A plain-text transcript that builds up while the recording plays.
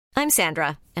I'm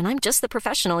Sandra, and I'm just the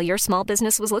professional your small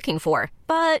business was looking for.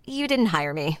 But you didn't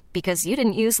hire me because you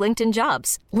didn't use LinkedIn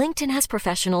Jobs. LinkedIn has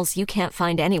professionals you can't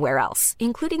find anywhere else,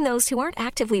 including those who aren't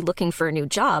actively looking for a new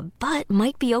job, but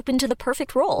might be open to the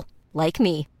perfect role, like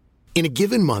me. In a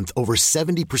given month, over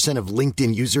 70% of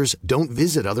LinkedIn users don't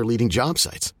visit other leading job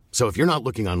sites. So if you're not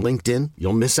looking on LinkedIn,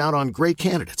 you'll miss out on great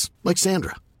candidates like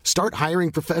Sandra. Start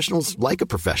hiring professionals like a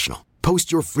professional.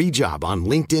 Post your free job on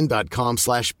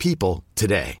linkedin.com/people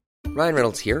today. Ryan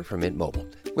Reynolds here from Mint Mobile.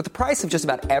 With the price of just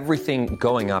about everything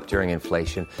going up during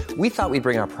inflation, we thought we'd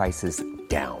bring our prices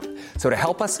down. So to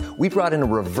help us, we brought in a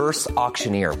reverse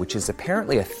auctioneer, which is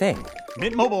apparently a thing.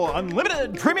 Mint Mobile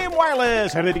Unlimited Premium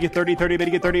Wireless. How to get 30, 30, bit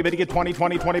to get 30, bit to get 20,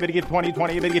 20, 20, bit to get 20,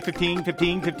 20, bit to get 15,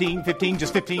 15, 15, 15,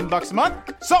 just $15 a month?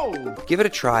 Sold! Give it a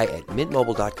try at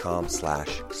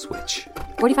mintmobile.com/switch.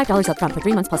 $45 up front for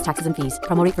 3 months plus taxes and fees.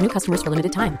 Promo rate for new customers for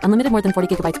limited time. Unlimited more than 40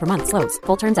 gigabytes per month. Slows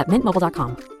full terms at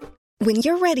mintmobile.com. When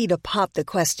you're ready to pop the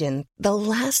question, the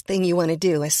last thing you want to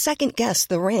do is second-guess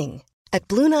the ring. At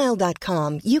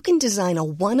BlueNile.com, you can design a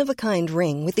one-of-a-kind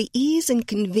ring with the ease and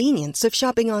convenience of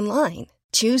shopping online.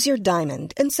 Choose your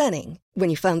diamond and setting. When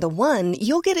you find the one,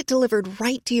 you'll get it delivered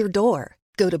right to your door.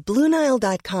 Go to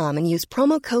BlueNile.com and use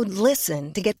promo code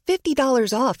LISTEN to get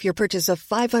 $50 off your purchase of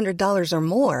 $500 or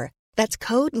more. That's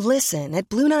code LISTEN at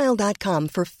BlueNile.com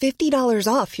for $50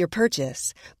 off your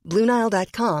purchase.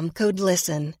 BlueNile.com, code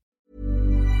LISTEN.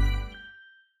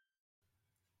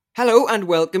 Hello and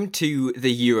welcome to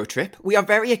the Eurotrip. We are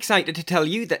very excited to tell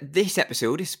you that this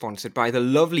episode is sponsored by the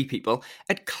lovely people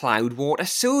at Cloudwater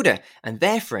Soda and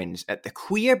their friends at the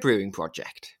Queer Brewing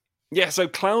Project. Yeah, so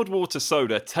Cloudwater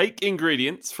Soda take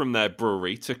ingredients from their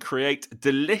brewery to create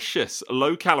delicious,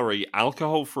 low-calorie,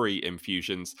 alcohol-free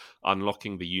infusions,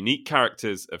 unlocking the unique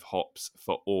characters of hops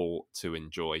for all to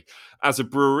enjoy. As a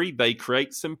brewery, they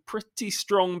create some pretty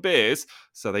strong beers,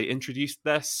 so they introduced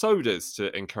their sodas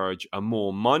to encourage a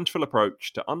more mindful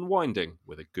approach to unwinding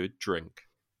with a good drink.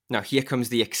 Now here comes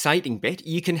the exciting bit.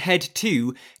 You can head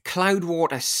to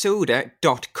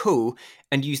cloudwatersoda.co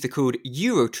and use the code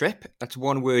Eurotrip, that's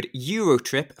one word,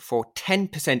 Eurotrip, for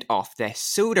 10% off their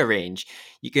soda range.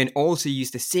 You can also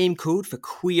use the same code for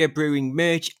Queer Brewing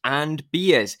merch and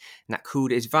beers, and that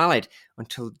code is valid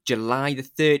until July the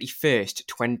 31st,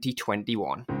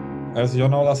 2021. As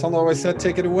Jana Olafsson always said,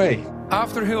 take it away.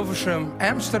 After Hilversum,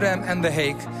 Amsterdam and The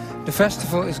Hague, the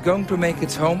festival is going to make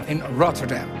its home in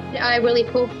Rotterdam. I really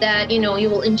hope that, you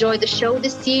will enjoy the show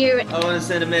this year. I want to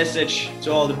send a message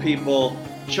to all the people.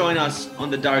 Join us on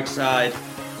the dark side.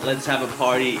 Let's have a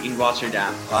party in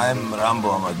Rotterdam. I'm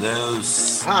Rambo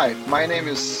Amadeus. Hi, my name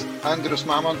is Andros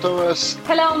Mamontovas.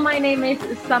 Hello, my name is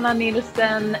Sanna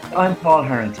Nielsen. I'm Paul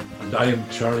Harrington. And I am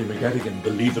Charlie McGettigan,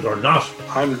 believe it or not.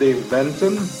 I'm Dave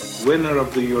Benton, winner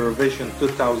of the Eurovision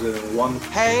 2001.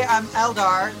 Hey, I'm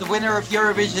Eldar, the winner of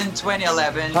Eurovision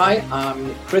 2011. Hi,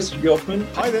 I'm Chris Bjorkman.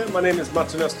 Hi there, my name is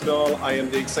Martin Österdahl. I am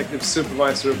the executive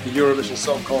supervisor of the Eurovision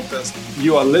Song Contest.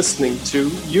 You are listening to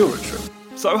Eurotrip.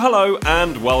 So hello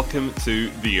and welcome to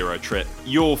the Eurotrip,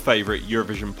 your favourite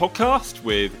Eurovision podcast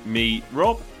with me,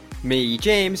 Rob. Me,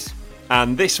 James.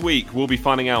 And this week we'll be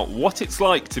finding out what it's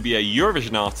like to be a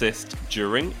Eurovision artist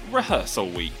during rehearsal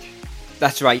week.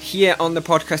 That's right, here on the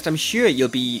podcast I'm sure you'll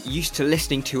be used to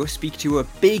listening to us speak to a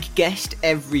big guest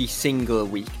every single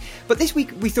week. But this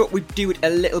week we thought we'd do it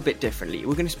a little bit differently.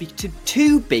 We're going to speak to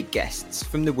two big guests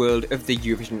from the world of the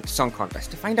Eurovision Song Contest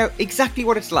to find out exactly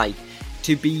what it's like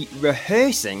to be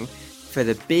rehearsing for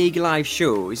the big live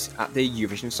shows at the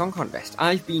Eurovision Song Contest.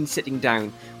 I've been sitting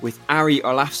down with Ari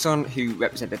Olafsson, who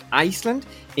represented Iceland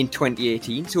in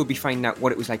 2018, so we'll be finding out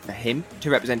what it was like for him to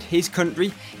represent his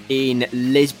country in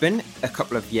Lisbon a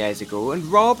couple of years ago. And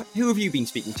Rob, who have you been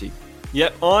speaking to?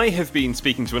 Yep, I have been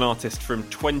speaking to an artist from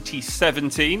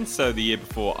 2017, so the year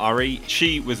before Ari.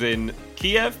 She was in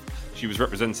Kiev. She was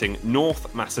representing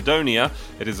North Macedonia.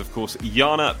 It is, of course,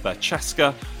 Jana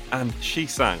Burceska. And she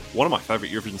sang one of my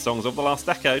favourite Eurovision songs of the last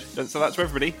decade. Don't say that to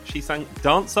everybody. She sang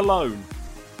Dance Alone.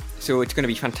 So it's going to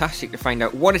be fantastic to find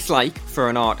out what it's like for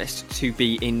an artist to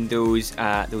be in those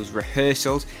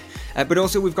rehearsals. But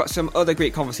also we've got some other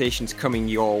great conversations coming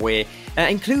your way,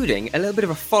 including a little bit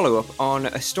of a follow-up on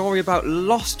a story about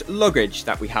lost luggage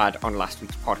that we had on last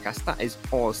week's podcast. That is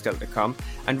all still to come.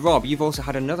 And Rob, you've also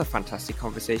had another fantastic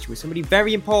conversation with somebody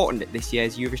very important at this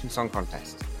year's Eurovision Song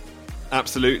Contest.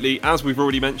 Absolutely. As we've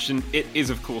already mentioned, it is,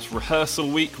 of course, rehearsal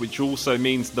week, which also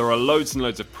means there are loads and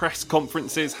loads of press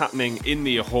conferences happening in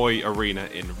the Ahoy Arena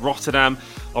in Rotterdam.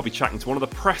 I'll be chatting to one of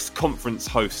the press conference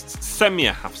hosts,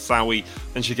 Semia Hafsawi,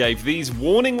 and she gave these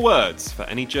warning words for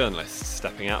any journalists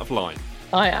stepping out of line.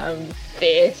 I am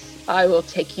fierce. I will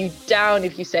take you down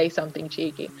if you say something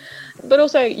cheeky. But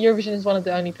also, Eurovision is one of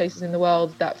the only places in the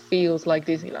world that feels like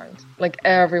Disneyland. Like,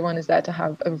 everyone is there to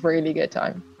have a really good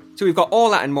time. So we've got all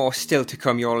that and more still to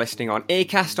come. You're listening on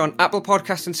Acast, on Apple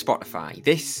Podcasts and Spotify.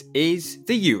 This is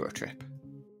the Eurotrip.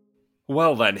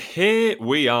 Well then, here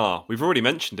we are. We've already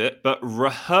mentioned it, but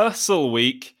rehearsal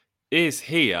week is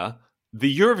here.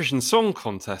 The Eurovision Song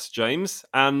Contest, James.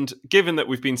 And given that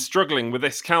we've been struggling with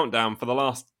this countdown for the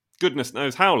last goodness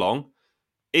knows how long,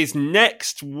 is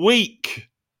next week.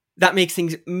 That makes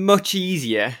things much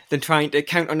easier than trying to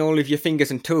count on all of your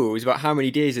fingers and toes about how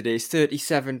many days it is.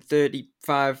 37,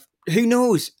 35... Who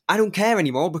knows? I don't care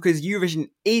anymore because Eurovision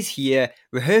is here.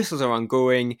 Rehearsals are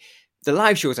ongoing. The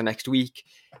live shows are next week.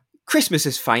 Christmas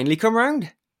has finally come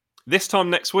round. This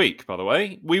time next week, by the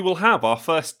way, we will have our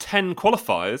first 10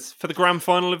 qualifiers for the grand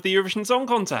final of the Eurovision Song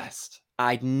Contest.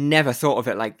 I'd never thought of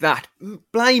it like that.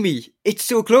 Blimey, it's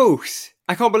so close.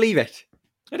 I can't believe it.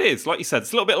 It is, like you said,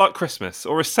 it's a little bit like Christmas,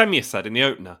 or as Semya said in the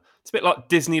opener, it's a bit like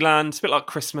Disneyland, it's a bit like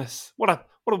Christmas. What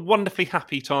a wonderfully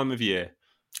happy time of year.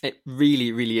 It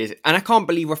really, really is. And I can't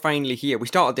believe we're finally here. We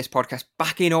started this podcast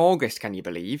back in August, can you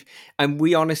believe? And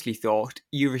we honestly thought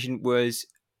Eurovision was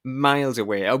miles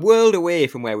away, a world away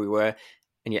from where we were.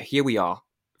 And yet here we are.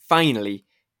 Finally,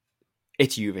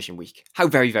 it's Eurovision week. How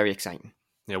very, very exciting.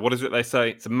 Yeah, what is it they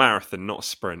say? It's a marathon, not a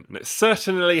sprint. And it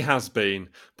certainly has been.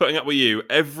 Putting up with you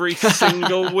every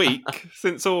single week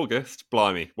since August.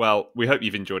 Blimey. Well, we hope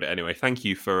you've enjoyed it anyway. Thank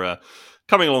you for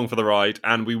coming along for the ride.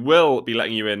 And we will be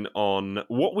letting you in on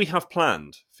what we have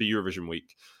planned for Eurovision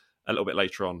week a little bit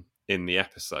later on in the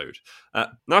episode.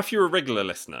 Now, if you're a regular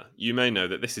listener, you may know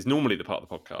that this is normally the part of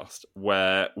the podcast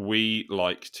where we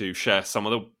like to share some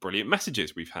of the brilliant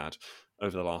messages we've had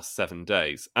over the last 7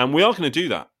 days. And we are going to do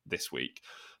that this week.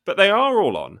 But they are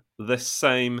all on the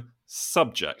same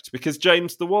subject. Because,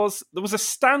 James, there was a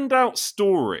standout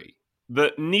story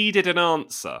that needed an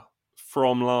answer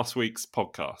from last week's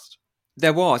podcast.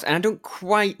 There was, and I don't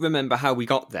quite remember how we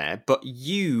got there, but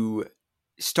you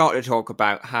started to talk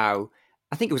about how,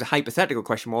 I think it was a hypothetical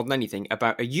question more than anything,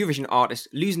 about a Eurovision artist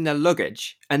losing their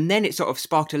luggage, and then it sort of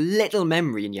sparked a little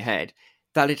memory in your head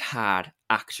that it had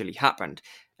actually happened.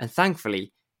 And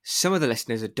thankfully, some of the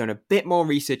listeners had done a bit more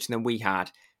research than we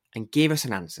had and gave us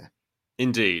an answer.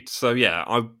 Indeed. So yeah,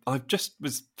 I just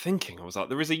was thinking, I was like,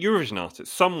 there is a Eurovision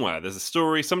artist somewhere. There's a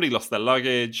story, somebody lost their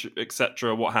luggage,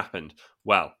 etc. What happened?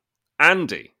 Well,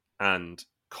 Andy and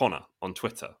Connor on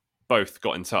Twitter both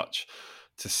got in touch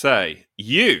to say,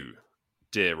 you,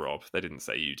 dear Rob, they didn't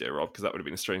say you, dear Rob, because that would have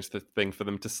been a strange thing for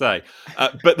them to say.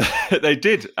 But they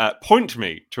did point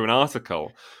me to an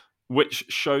article which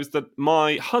shows that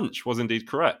my hunch was indeed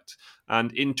correct.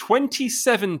 And in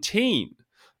 2017,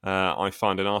 I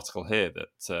find an article here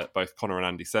that both Connor and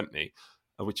Andy sent me,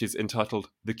 which is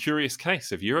entitled The Curious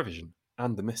Case of Eurovision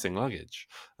and the Missing Luggage.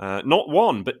 Not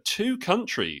one, but two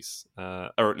countries,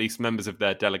 or at least members of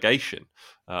their delegation,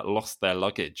 lost their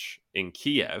luggage in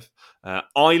Kiev.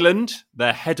 Ireland,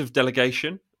 their head of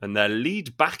delegation, and their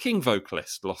lead backing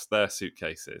vocalist lost their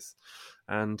suitcases.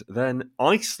 And then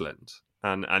Iceland,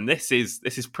 and this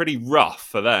is pretty rough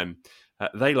for them.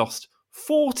 They lost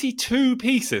 42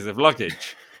 pieces of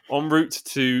luggage en route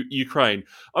to Ukraine.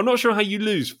 I'm not sure how you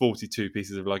lose 42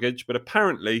 pieces of luggage, but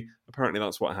apparently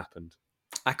that's what happened.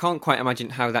 I can't quite imagine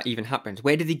how that even happened.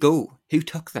 Where did they go? Who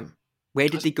took them? Where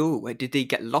did they go? Where did they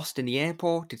get lost in the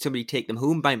airport? Did somebody take them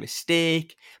home by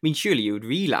mistake? I mean, surely you would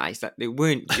realise that they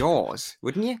weren't yours,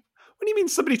 wouldn't you? What do you mean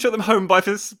somebody took them home by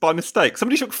mistake?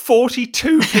 Somebody took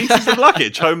 42 pieces of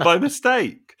luggage home by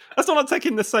mistake. That's not like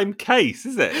taking the same case,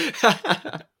 is it?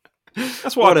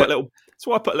 That's why I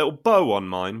put a little bow on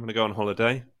mine when I go on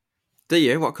holiday. Do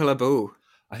you? What colour bow?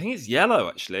 I think it's yellow,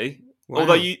 actually. Wow.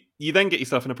 Although you then get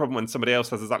yourself in a problem when somebody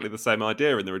else has exactly the same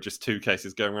idea and there are just two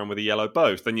cases going around with a yellow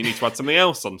bow. Then you need to add something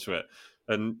else onto it.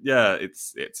 And yeah,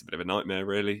 it's a bit of a nightmare,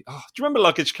 really. Oh, do you remember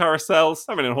luggage carousels?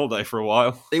 I've been on holiday for a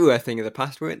while. They were a thing of the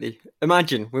past, weren't they?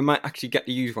 Imagine, we might actually get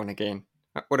to use one again.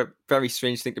 What a very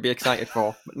strange thing to be excited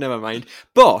for, but never mind.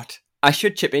 But I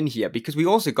should chip in here because we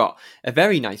also got a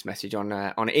very nice message on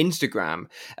Instagram.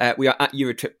 We are at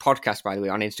Eurotrip Podcast, by the way,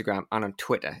 on Instagram and on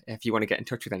Twitter, if you want to get in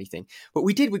touch with anything. But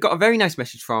we got a very nice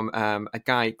message from a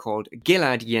guy called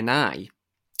Gilad Yanai.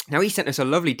 Now, he sent us a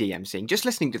lovely DM saying, just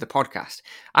listening to the podcast,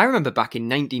 I remember back in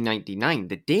 1999,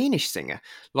 the Danish singer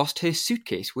lost her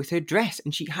suitcase with her dress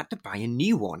and she had to buy a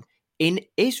new one in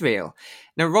Israel.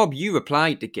 Now, Rob, you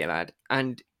replied to Gilad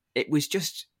and it was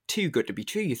just too good to be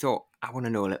true. You thought, I want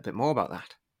to know a little bit more about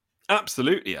that.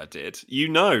 Absolutely, I did. You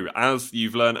know, as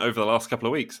you've learned over the last couple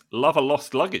of weeks, love a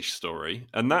lost luggage story.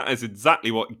 And that is exactly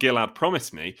what Gilad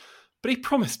promised me But he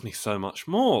promised me so much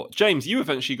more. James, you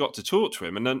eventually got to talk to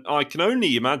him, and then I can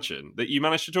only imagine that you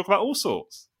managed to talk about all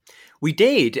sorts. We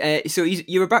did. So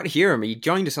you're about to hear him. He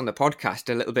joined us on the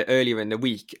podcast a little bit earlier in the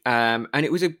week. And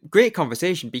it was a great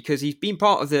conversation because he's been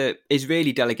part of the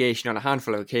Israeli delegation on a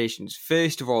handful of occasions.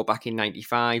 First of all, back in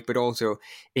 95, but also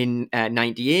in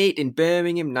 98, in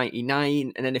Birmingham,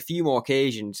 99, and then a few more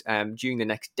occasions during the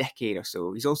next decade or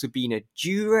so. He's also been a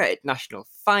juror at national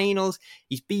finals.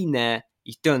 He's been there.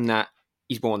 He's done that.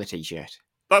 He's worn the T-shirt.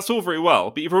 That's all very well,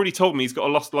 but you've already told me he's got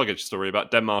a lost luggage story about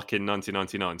Denmark in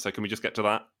 1999. So can we just get to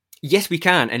that? Yes, we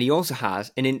can. And he also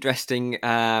has an interesting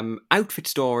outfit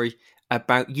story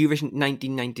about Eurovision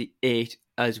 1998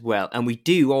 as well. And we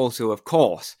do also, of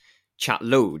course, chat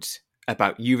loads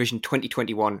about Eurovision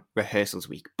 2021 Rehearsals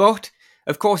Week. But,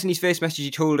 of course, in his first message, he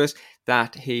told us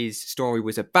that his story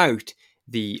was about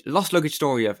the lost luggage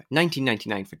story of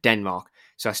 1999 for Denmark.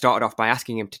 So I started off by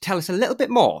asking him to tell us a little bit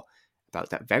more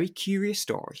about that very curious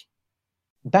story.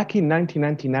 Back in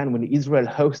 1999, when Israel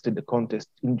hosted the contest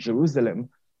in Jerusalem,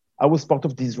 I was part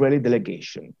of the Israeli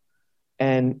delegation.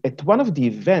 And at one of the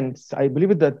events, I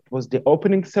believe that was the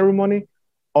opening ceremony,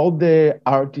 all the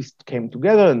artists came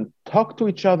together and talked to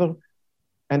each other.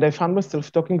 And I found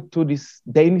myself talking to this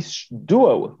Danish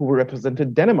duo who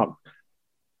represented Denmark.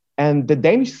 And the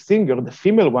Danish singer, the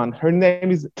female one, her name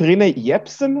is Trine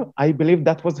Jepsen. I believe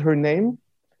that was her name.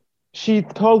 She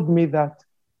told me that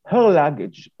her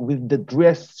luggage with the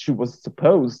dress she was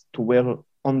supposed to wear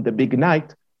on the big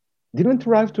night didn't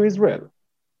arrive to Israel.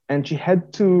 And she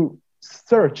had to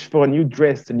search for a new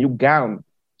dress, a new gown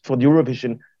for the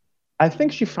Eurovision. I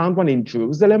think she found one in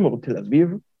Jerusalem or Tel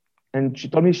Aviv. And she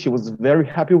told me she was very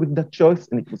happy with that choice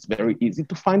and it was very easy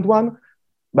to find one.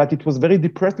 But it was very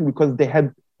depressing because they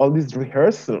had all these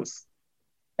rehearsals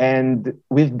and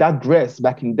with that dress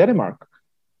back in Denmark.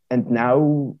 And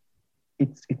now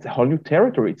it's a whole new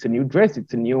territory. It's a new dress.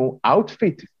 It's a new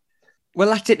outfit. Well,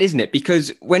 that's it, isn't it?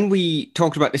 Because when we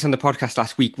talked about this on the podcast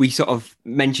last week, we sort of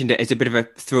mentioned it as a bit of a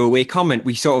throwaway comment.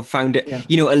 We sort of found it,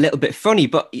 a little bit funny.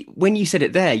 But when you said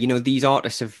it there, these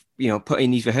artists have, put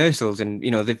in these rehearsals and,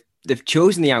 they've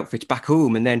chosen the outfits back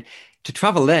home and then to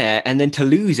travel there and then to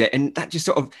lose it. And that just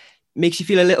sort of makes you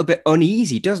feel a little bit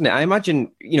uneasy, doesn't it? I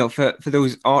imagine, for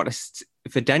those artists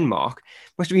for Denmark,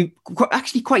 must have been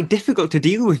actually quite difficult to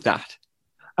deal with that.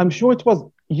 I'm sure it was,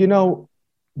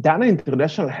 Dana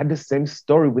International had the same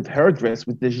story with her dress,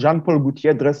 with the Jean-Paul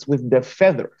Gaultier dress with the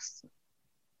feathers.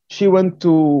 She went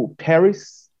to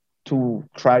Paris to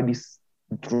try this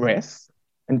dress,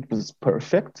 and it was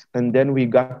perfect. And then we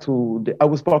got I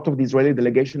was part of the Israeli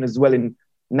delegation as well in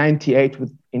 98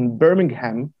 in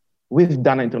Birmingham with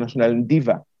Dana International and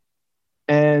Diva.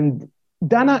 And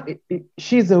Dana,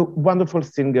 she's a wonderful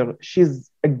singer.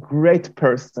 She's a great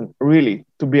person, really,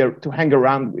 to hang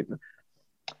around with.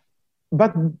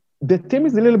 But the team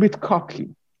is a little bit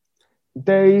cocky.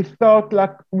 They thought,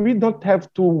 we don't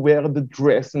have to wear the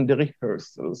dress in the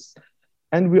rehearsals.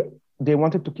 And they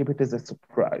wanted to keep it as a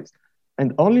surprise.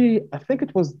 And only, I think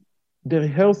it was the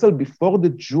rehearsal before the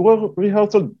juror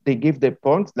rehearsal, they gave the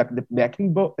points, the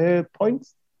backing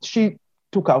points. She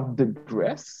took out the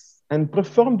dress and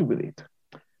performed with it.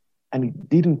 And it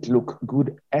didn't look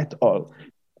good at all.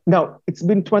 Now, it's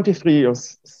been 23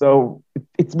 years, so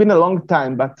it's been a long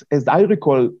time, but as I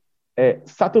recall,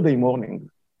 Saturday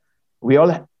morning, we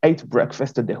all ate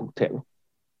breakfast at the hotel.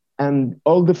 And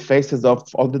all the faces of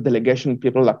all the delegation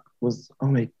people was, oh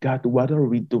my God, what are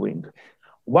we doing?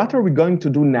 What are we going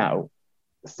to do now?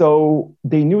 So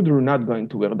they knew they were not going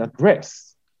to wear that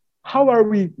dress. How are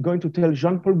we going to tell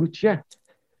Jean-Paul Gaultier?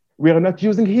 We are not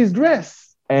using his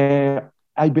dress.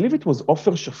 I believe it was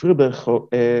Ofer Shafir,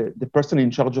 the person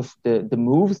in charge of the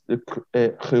moves, the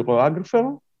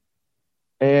choreographer,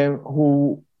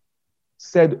 who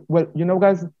said, well,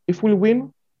 guys, if we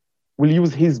win, we'll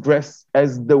use his dress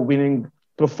as the winning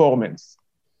performance.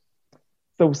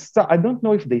 So I don't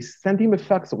know if they sent him a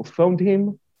fax or phoned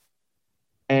him,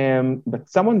 but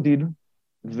someone did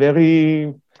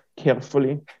very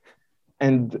carefully.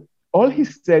 And all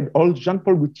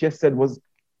Jean-Paul Gaultier said was,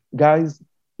 guys,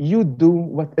 you do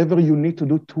whatever you need to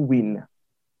do to win.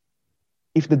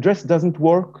 If the dress doesn't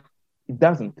work, it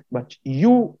doesn't, but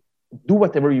you do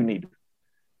whatever you need.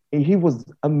 And he was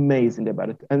amazing about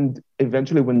it. And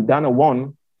eventually when Dana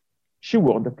won, she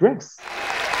wore the dress. I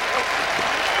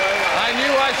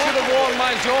knew I should have worn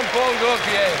my Jean-Paul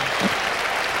Gaultier.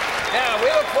 Yeah,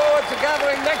 we look forward to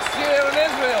gathering next year in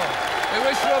Israel. We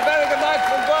wish you a very good night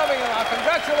from Birmingham. Our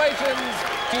congratulations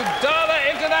to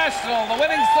Dana International, the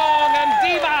winning song, and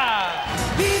Diva!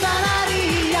 Viva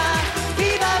Maria,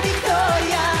 viva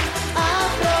Victoria,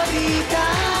 Afrodita!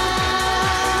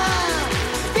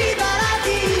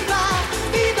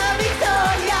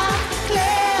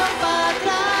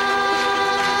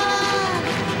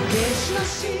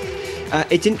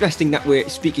 It's interesting that we're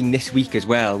speaking this week as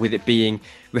well, with it being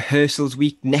rehearsals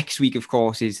week. Next week, of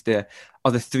course, is the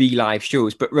other 3 live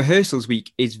shows, but rehearsals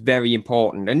week is very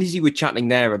important. And as you were chatting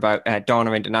there about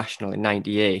Dana International in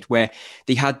 '98, where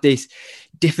they had this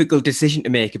difficult decision to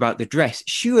make about the dress,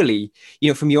 surely,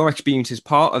 from your experience as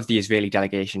part of the Israeli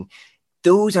delegation,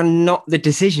 those are not the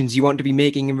decisions you want to be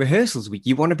making in rehearsals week.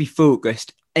 You want to be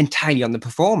focused entirely on the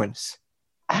performance.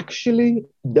 Actually,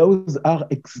 those are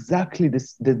exactly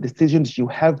the decisions you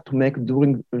have to make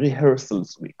during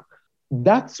rehearsals week.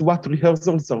 That's what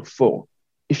rehearsals are for.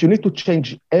 If you need to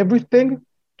change everything.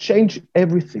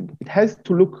 It has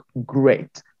to look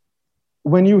great.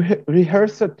 When you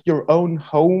rehearse at your own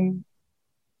home,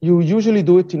 you usually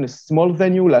do it in a small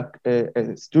venue like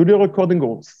a studio recording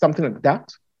or something like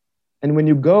that. And when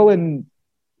you go and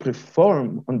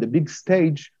perform on the big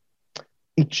stage,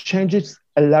 it changes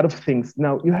a lot of things.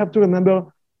 Now, you have to remember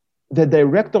the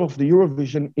director of the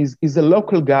Eurovision is a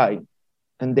local guy,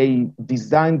 and they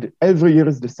designed, every year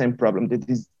is the same problem.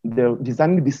 They're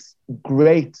designing these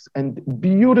great and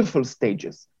beautiful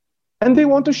stages, and they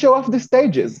want to show off the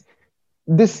stages.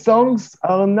 The songs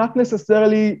are not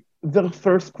necessarily their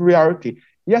first priority.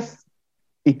 Yes,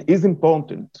 it is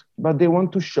important, but they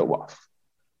want to show off.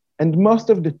 And most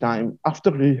of the time,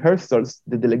 after rehearsals,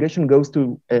 the delegation goes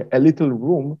to a little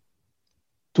room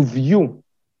to view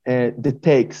the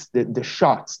takes, the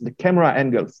shots, the camera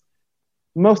angles.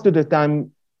 Most of the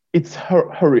time, it's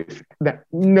horrific.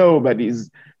 Nobody's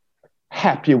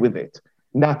happy with it.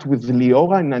 Not with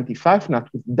Liora in '95, not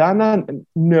with Dana,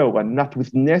 no one. Not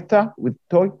with Neta, with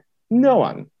Toy, no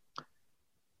one.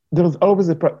 There's always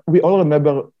we all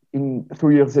remember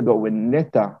 3 years ago when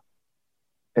Neta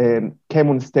came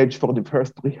on stage for the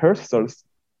first rehearsals,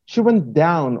 she went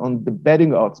down on the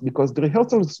betting odds because the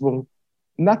rehearsals were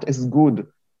not as good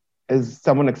as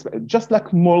someone expected, just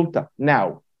like Malta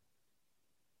now.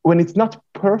 When it's not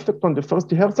perfect on the first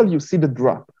rehearsal, you see the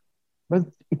drop. But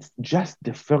it's just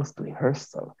the first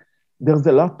rehearsal. There's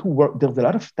a lot to work. There's a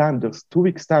lot of time. There's 2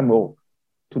 weeks time, or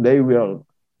today we are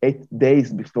 8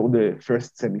 days before the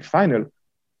first semifinal.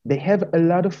 They have a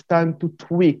lot of time to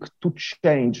tweak, to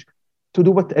change, to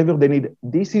do whatever they need.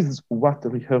 This is what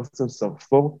rehearsals are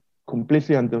for,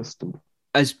 completely understood.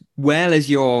 As well as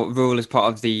your role as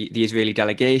part of the Israeli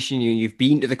delegation, you've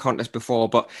been to the contest before,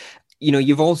 but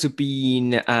you've also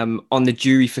been on the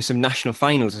jury for some national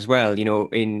finals as well,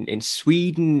 in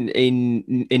Sweden,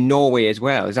 in Norway as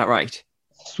well. Is that right?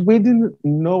 Sweden,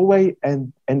 Norway,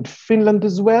 and Finland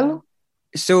as well.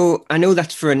 So I know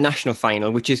that's for a national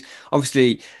final, which is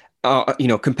obviously,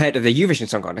 compared to the Eurovision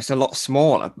Song Contest, a lot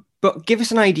smaller. But give us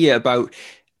an idea about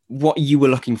what you were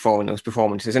looking for in those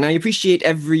performances. And I appreciate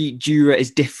every juror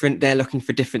is different. They're looking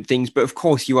for different things. But of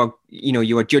course, you are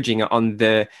judging it on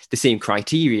the same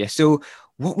criteria. So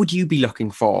what would you be looking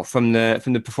for from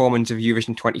the performance of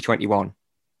Eurovision 2021?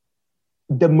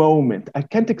 The moment. I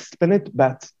can't explain it,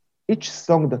 but each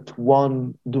song that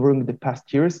won during the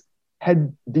past years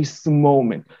had this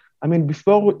moment. I mean,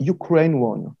 before Ukraine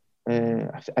won,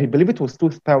 I believe it was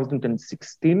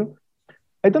 2016,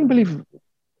 I don't believe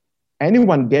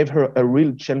anyone gave her a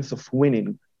real chance of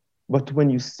winning. But when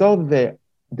you saw the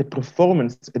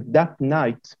performance at that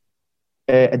night,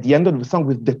 at the end of the song,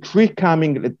 with the tree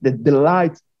coming, the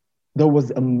lights, there was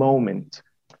a moment.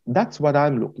 That's what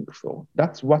I'm looking for.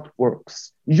 That's what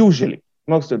works, usually,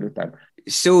 most of the time.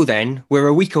 So then, we're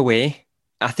a week away.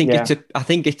 I think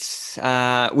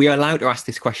we are allowed to ask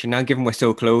this question now, given we're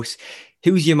so close.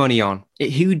 Who's your money on?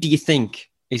 Who do you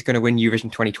think is going to win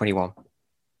Eurovision 2021?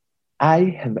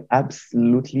 I have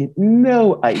absolutely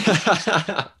no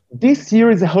idea. This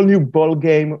year is a whole new ball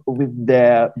game with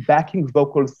the backing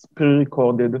vocals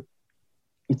pre-recorded.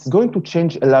 It's going to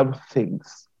change a lot of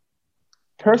things.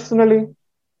 Personally,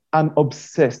 I'm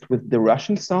obsessed with the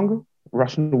Russian song,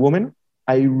 Russian Woman.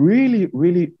 I really,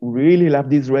 really, really love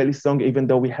the Israeli song, even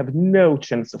though we have no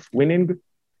chance of winning.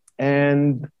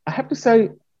 And I have to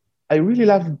say, I really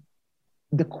love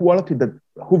the quality that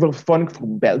Hooverphonic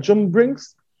from Belgium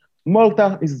brings.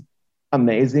 Malta is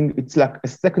amazing. It's like a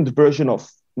second version of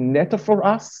Neta for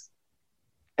us.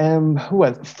 Who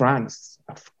else? France,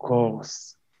 of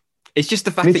course. It's just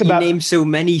the fact that you name so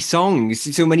many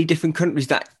songs, so many different countries,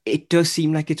 that it does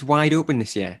seem like it's wide open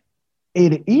this year.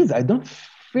 It is. I don't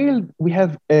feel we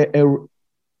have a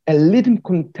leading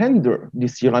contender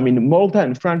this year. I mean, Malta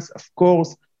and France, of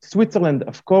course, Switzerland,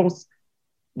 of course,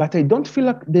 but I don't feel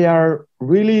like they are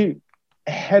really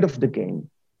ahead of the game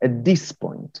at this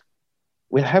point.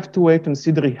 We'll have to wait and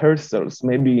see the rehearsals.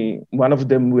 Maybe one of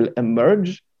them will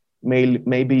emerge,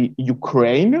 maybe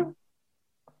Ukraine.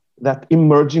 that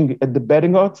emerging at the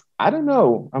betting odds. I don't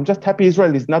know. I'm just happy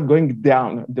Israel is not going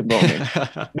down at the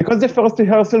moment. Because the first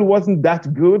rehearsal wasn't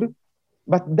that good,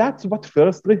 but that's what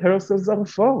first rehearsals are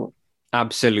for.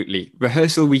 Absolutely.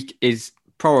 Rehearsal week is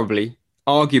probably,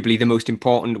 arguably, the most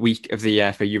important week of the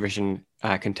year for Eurovision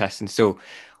contestants. So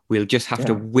we'll just have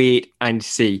to wait and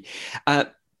see.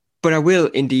 But I will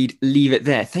indeed leave it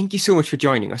there. Thank you so much for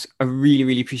joining us. I really,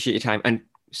 really appreciate your time and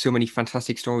so many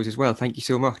fantastic stories as well. Thank you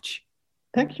so much.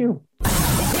 Thank you.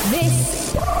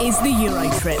 This is the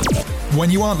Eurotrip.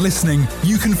 When you aren't listening,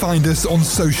 you can find us on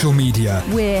social media.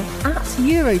 We're at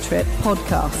Eurotrip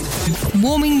Podcast,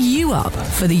 warming you up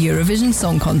for the Eurovision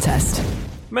Song Contest.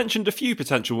 Mentioned a few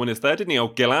potential winners there, didn't he,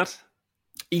 old Gilad?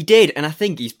 He did, and I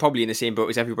think he's probably in the same boat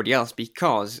as everybody else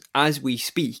because as we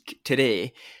speak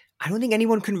today, I don't think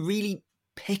anyone can really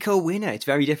pick a winner. It's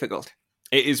very difficult.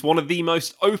 It is one of the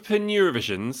most open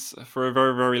Eurovisions for a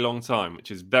very, very long time,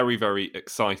 which is very, very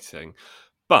exciting.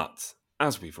 But,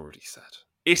 as we've already said,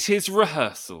 it is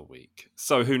rehearsal week.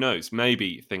 So who knows,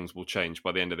 maybe things will change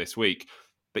by the end of this week.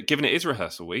 But given it is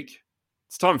rehearsal week,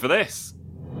 it's time for this.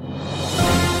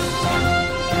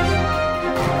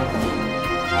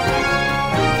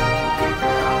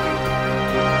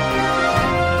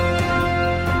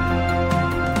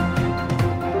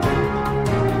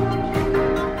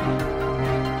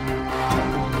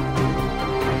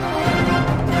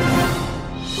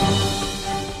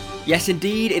 Yes,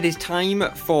 indeed, it is time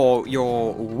for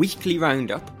your weekly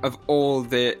roundup of all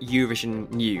the Eurovision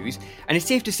news. And it's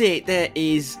safe to say there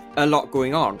is a lot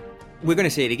going on. We're going to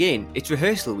say it again, it's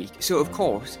rehearsal week. So, of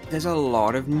course, there's a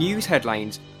lot of news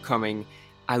headlines coming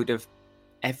out of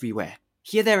everywhere.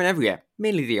 Here, there and everywhere.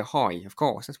 Mainly the Ahoy, of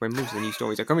course. That's where most of the news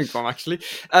stories are coming from, actually.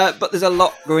 But there's a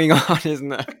lot going on, isn't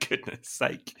there? For goodness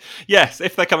sake. Yes,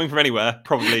 if they're coming from anywhere,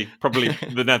 probably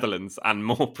the Netherlands and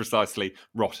more precisely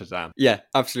Rotterdam. Yeah,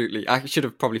 absolutely. I should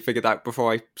have probably figured that out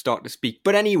before I start to speak.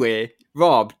 But anyway,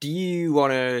 Rob, do you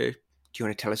want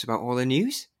to tell us about all the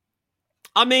news?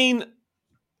 I mean,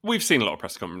 we've seen a lot of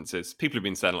press conferences. People have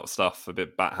been saying a lot of stuff a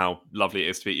bit about how lovely it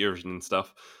is to be at Eurovision and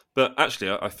stuff. But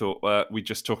actually, I thought we'd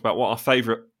just talk about what our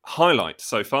favourite highlight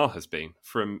so far has been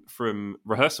from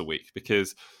rehearsal week,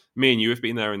 because me and you have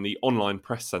been there in the online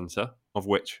press centre, of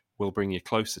which we'll bring you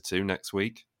closer to next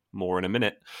week, more in a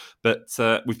minute. But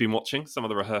we've been watching some of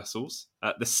the rehearsals.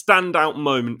 The standout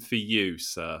moment for you,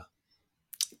 sir?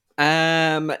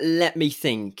 Let me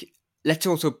think. Let's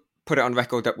also put it on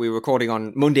record that we're recording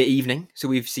on Monday evening, so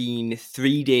we've seen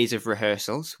 3 days of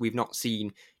rehearsals. We've not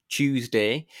seen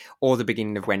Tuesday or the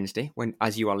beginning of Wednesday, when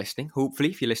as you are listening, hopefully,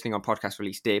 if you're listening on podcast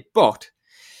release day. But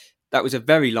that was a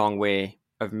very long way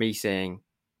of me saying,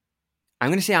 I'm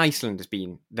going to say Iceland has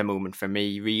been the moment for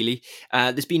me, really.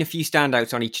 There's been a few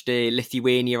standouts on each day.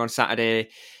 Lithuania on Saturday,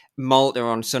 Malta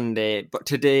on Sunday. But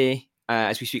today,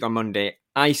 as we speak on Monday,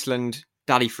 Iceland,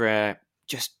 Daddy Freyr,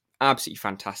 just absolutely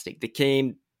fantastic. They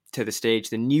came to the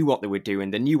stage, they knew what they were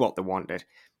doing, they knew what they wanted,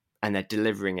 and they're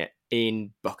delivering it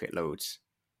in bucket loads.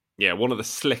 Yeah, one of the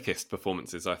slickest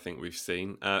performances I think we've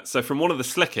seen. So from one of the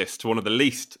slickest to one of the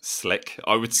least slick,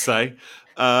 I would say.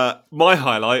 My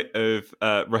highlight of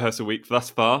rehearsal week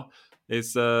thus far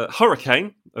is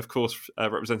Hurricane, of course,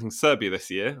 representing Serbia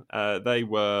this year. They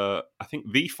were, I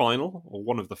think, the final, or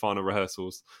one of the final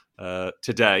rehearsals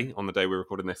today, on the day we're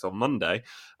recording this on Monday.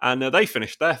 And they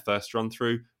finished their first run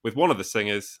through with one of the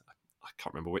singers. I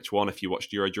can't remember which one. If you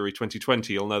watched Eurojury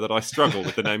 2020, you'll know that I struggle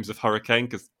with the names of Hurricane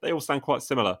because they all sound quite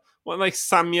similar. What are they?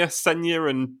 Samya, Senya,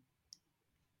 and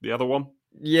the other one?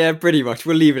 Yeah, pretty much.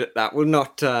 We'll leave it at that. We'll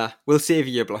not. We'll save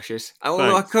you your blushes.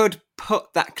 Although I could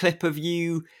put that clip of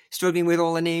you struggling with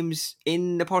all the names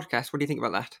in the podcast. What do you think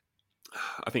about that?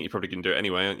 I think you're probably going to do it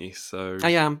anyway, aren't you? So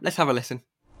I am. Let's have a listen.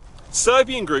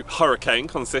 Serbian group Hurricane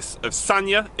consists of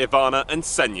Sanja, Ivana and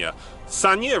Senya.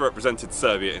 Sanja represented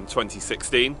Serbia in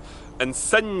 2016 and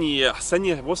Senya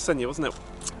was Senya, wasn't it?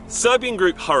 Serbian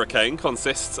group Hurricane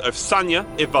consists of Sanja,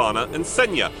 Ivana and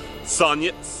Senya.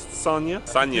 Sanja.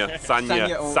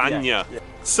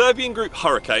 Serbian group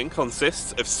Hurricane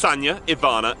consists of Sanja,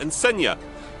 Ivana and Senya.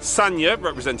 Sanja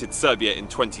represented Serbia in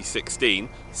 2016.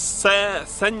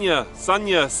 Senya.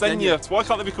 Why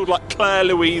can't they be called like Claire,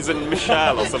 Louise and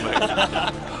Michelle or something?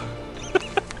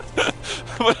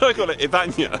 What do I call it?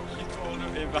 Ivania.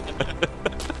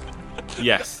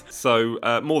 Yes, so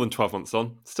more than 12 months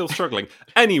on, still struggling.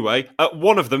 Anyway,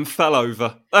 one of them fell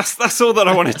over. That's all that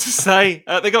I wanted to say.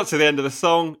 They got to the end of the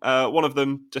song. One of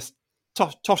them just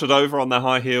tottered over on their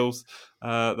high heels.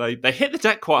 They hit the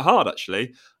deck quite hard,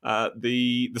 actually.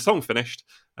 The song finished,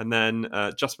 and then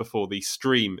just before the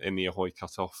stream in the Ahoy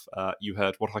cut off, you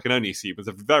heard what I can only assume was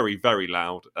a very, very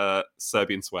loud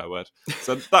Serbian swear word.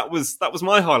 So that was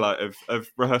my highlight of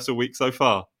rehearsal week so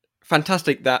far.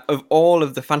 Fantastic that of all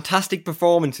of the fantastic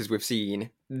performances we've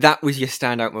seen, that was your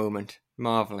standout moment.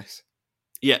 Marvellous.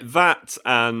 Yeah, that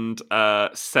and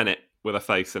Senate with a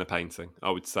face in a painting, I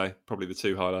would say. Probably the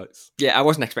two highlights. Yeah, I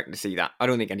wasn't expecting to see that. I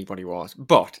don't think anybody was.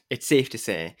 But it's safe to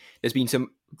say there's been some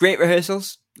great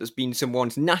rehearsals. There's been some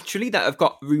ones naturally that have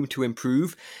got room to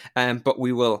improve. But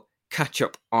we will catch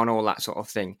up on all that sort of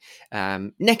thing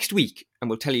next week. And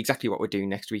we'll tell you exactly what we're doing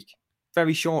next week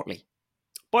very shortly.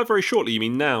 By very shortly, you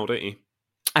mean now, don't you?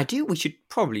 I do. We should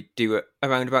probably do it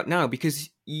around about now because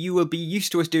you will be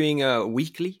used to us doing a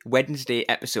weekly Wednesday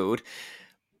episode.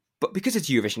 But because it's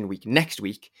Eurovision week next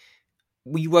week,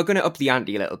 we were going to up the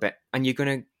ante a little bit, and you're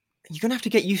gonna have to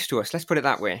get used to us. Let's put it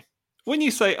that way. When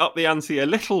you say up the ante a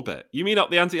little bit, you mean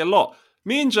up the ante a lot.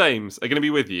 Me and James are going to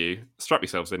be with you. Strap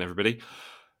yourselves in, everybody.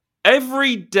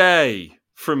 Every day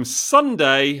from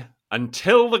Sunday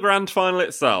until the grand final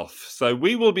itself. So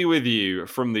we will be with you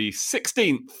from the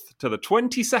 16th to the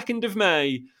 22nd of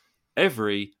May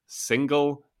every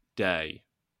single day.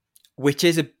 Which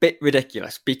is a bit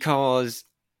ridiculous because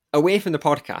away from the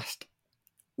podcast,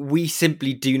 we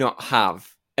simply do not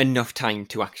have enough time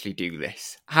to actually do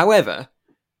this. However,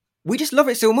 we just love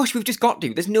it so much, we've just got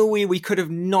to. There's no way we could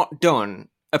have not done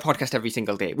a podcast every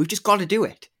single day. We've just got to do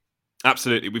it.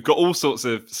 Absolutely. We've got all sorts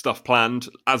of stuff planned,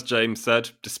 as James said,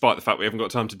 despite the fact we haven't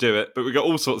got time to do it. But we've got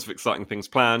all sorts of exciting things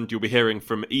planned. You'll be hearing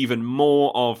from even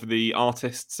more of the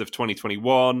artists of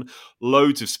 2021,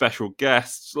 loads of special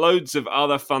guests, loads of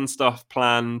other fun stuff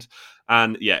planned.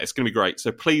 And yeah, it's going to be great.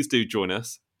 So please do join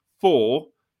us for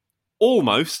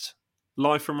almost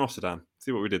live from Rotterdam.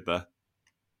 See what we did there?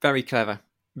 Very clever.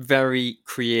 Very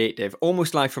creative.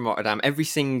 Almost live from Rotterdam every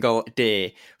single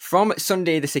day from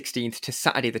Sunday the 16th to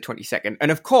Saturday the 22nd.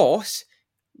 And of course,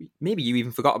 maybe you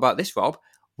even forgot about this, Rob,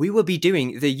 we will be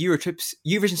doing the Eurotrip's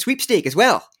Eurovision sweepstake as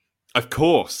well. Of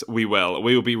course we will.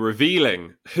 We will be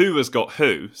revealing who has got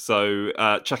who. So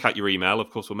check out your email. Of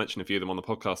course, we'll mention a few of them on the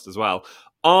podcast as well.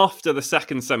 After the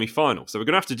second semi-final. So we're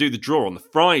going to have to do the draw on the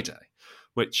Friday,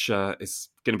 which is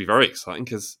going to be very exciting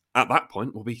because at that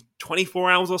point we'll be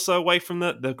 24 hours or so away from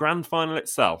the grand final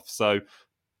itself. So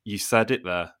you said it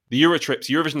there. The Eurotrip's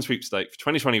Eurovision sweepstake for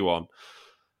 2021.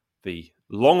 The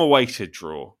long-awaited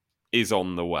draw is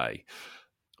on the way.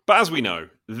 But as we know,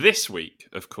 this week,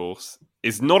 of course,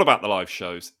 is not about the live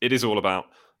shows. It is all about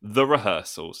the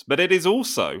rehearsals. But it is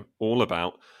also all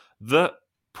about the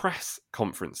press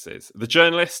conferences. The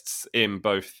journalists in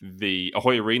both the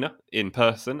Ahoy Arena in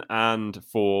person and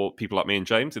for people like me and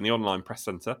James in the online press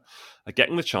centre are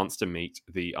getting the chance to meet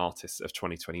the artists of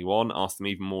 2021, ask them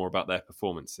even more about their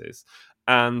performances.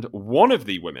 And one of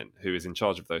the women who is in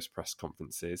charge of those press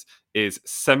conferences is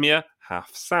Semia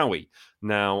Hafsawi.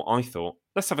 Now, I thought,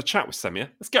 let's have a chat with Semia.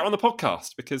 Let's get her on the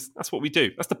podcast because that's what we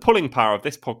do. That's the pulling power of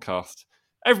this podcast.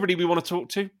 Everybody we want to talk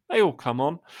to, they all come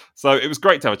on. So it was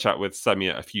great to have a chat with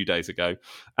Semia a few days ago.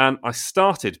 And I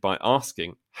started by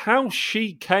asking how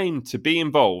she came to be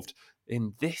involved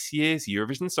in this year's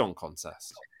Eurovision Song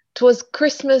Contest. It was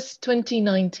Christmas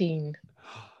 2019.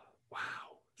 Wow.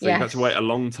 So you had to wait a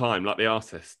long time, like the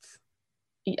artists.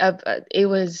 It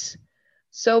was...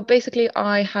 So basically,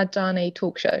 I had done a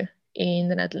talk show in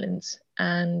the Netherlands.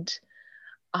 And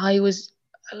I was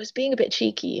being a bit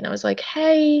cheeky. And I was like,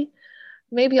 hey...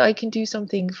 maybe I can do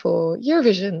something for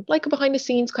Eurovision, like a behind the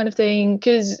scenes kind of thing,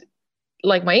 because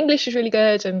like my English is really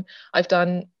good and I've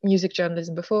done music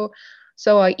journalism before.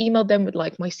 So I emailed them with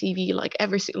like my CV, like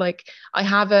I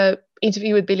have a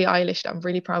interview with Billie Eilish that I'm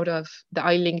really proud of that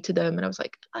I linked to them. And I was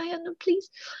like, no, please.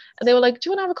 And they were like, do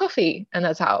you want to have a coffee? And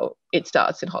that's how it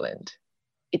starts in Holland.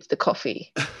 It's the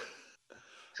coffee. Do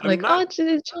you want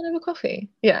to have a coffee?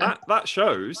 Yeah. That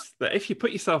shows that if you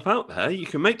put yourself out there, you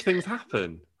can make things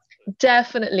happen.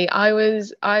 Definitely. I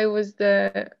was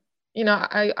the,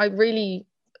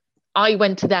 I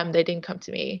went to them. They didn't come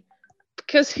to me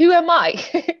because who am I?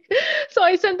 So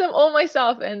I sent them all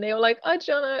myself and they were like, oh,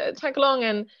 Jana, tag along.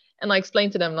 And I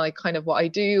explained to them like kind of what I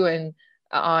do. And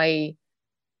I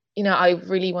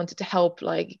really wanted to help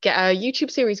like get a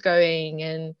YouTube series going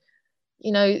and,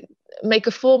 make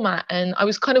a format. And I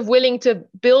was kind of willing to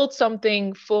build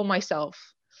something for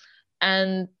myself.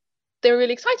 And they were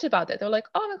really excited about it. They were like,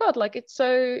 oh my God, like, it's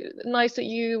so nice that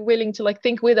you're willing to like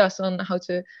think with us on how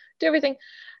to do everything.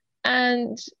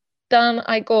 And then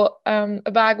I got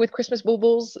a bag with Christmas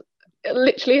baubles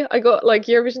literally, I got like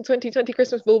Eurovision 2020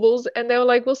 Christmas baubles, and they were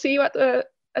like, "We'll see you at the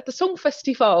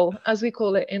Songfestival," as we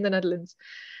call it in the Netherlands.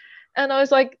 And I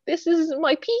was like, "This is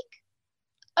my peak.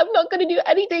 I'm not going to do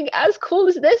anything as cool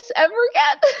as this ever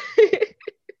again."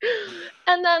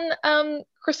 And then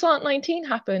Croissant 19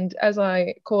 happened, as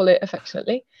I call it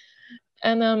affectionately,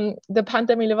 and the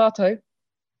Pandemi Levato,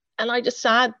 and I just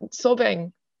sat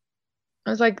sobbing. I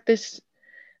was like, this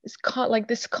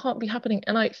can't be happening.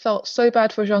 And I felt so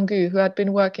bad for Jean-Gu, who had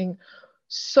been working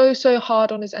so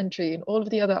hard on his entry, and all of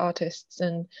the other artists.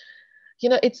 And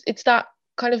it's that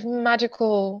kind of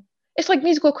magical, it's like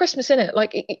musical Christmas, isn't it?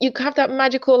 Like you have that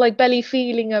magical like belly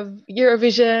feeling of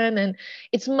Eurovision, and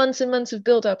it's months and months of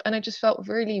build up, and I just felt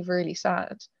really, really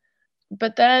sad.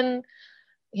 But then,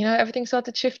 everything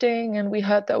started shifting, and we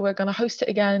heard that we're going to host it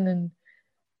again, and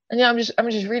yeah, I'm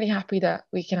just really happy that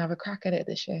we can have a crack at it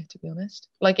this year, to be honest,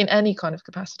 like in any kind of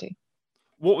capacity.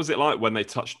 What was it like when they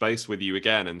touched base with you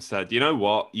again and said, you know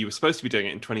what, you were supposed to be doing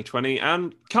it in 2020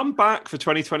 and come back for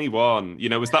 2021?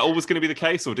 Was that always going to be the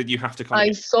case, or did you have to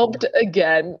I sobbed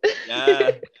again.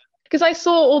 Yeah. Because I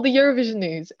saw all the Eurovision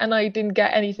news and I didn't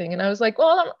get anything, and I was like,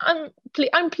 well,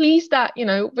 I'm pleased that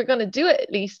we're gonna do it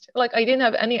at least. Like I didn't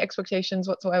have any expectations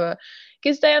whatsoever,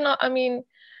 because they are not. I mean,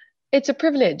 it's a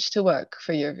privilege to work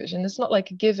for Eurovision. It's not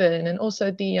like a given, and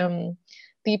also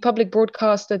the public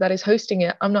broadcaster that is hosting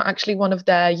it, I'm not actually one of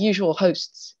their usual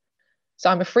hosts. So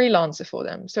I'm a freelancer for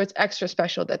them. So it's extra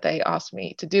special that they asked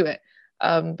me to do it,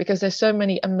 because there's so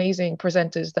many amazing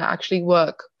presenters that actually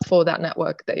work for that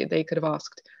network that they could have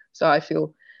asked. So I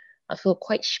feel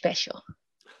quite special.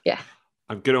 Yeah.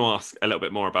 I'm going to ask a little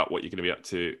bit more about what you're going to be up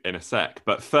to in a sec.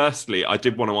 But firstly, I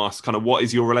did want to ask kind of what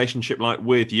is your relationship like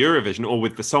with Eurovision, or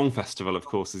with the Song Festival, of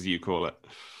course, as you call it?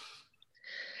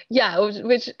 Yeah,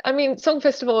 which I mean, Song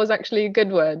Festival is actually a good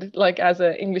word, like as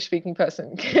an English-speaking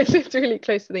person, because it's really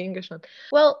close to the English one.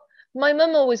 Well, my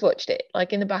mum always watched it,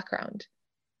 like in the background,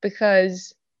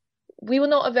 because we were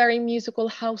not a very musical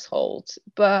household,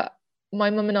 but my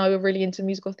mum and I were really into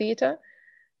musical theatre,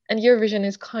 and Eurovision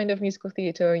is kind of musical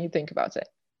theatre when you think about it,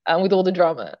 and with all the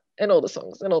drama and all the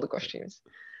songs and all the costumes.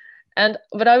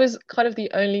 But I was kind of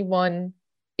the only one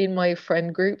in my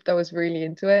friend group that was really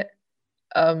into it.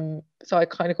 So I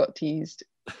kind of got teased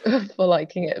for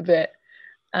liking it a bit.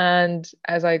 And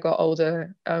as I got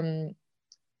older,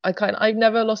 I've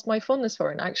never lost my fondness for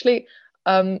it. And actually,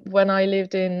 when I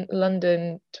lived in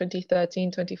London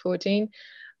 2013, 2014,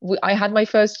 I had my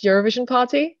first Eurovision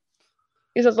party.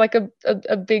 It was like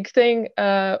a big thing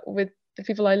with the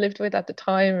people I lived with at the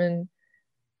time. And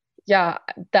yeah,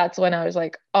 that's when I was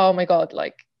like, oh my God,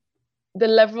 like the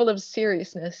level of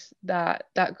seriousness that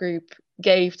group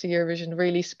gave to Eurovision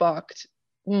really sparked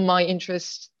my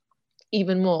interest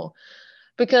even more.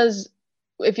 Because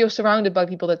if you're surrounded by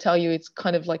people that tell you it's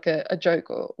kind of like a joke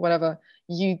or whatever,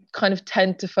 you kind of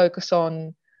tend to focus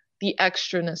on the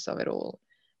extraness of it all,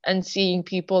 and seeing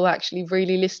people actually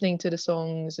really listening to the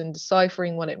songs and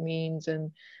deciphering what it means,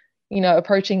 and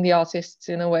approaching the artists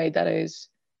in a way that is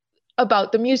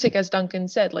about the music, as Duncan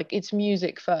said, like it's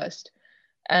music first.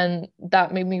 And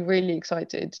that made me really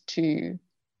excited to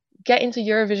get into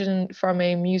Eurovision from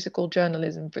a musical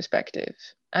journalism perspective,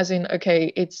 as in,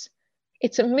 okay, it's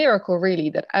a miracle really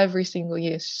that every single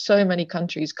year so many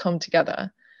countries come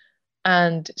together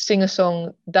and sing a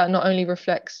song that not only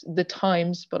reflects the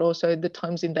times but also the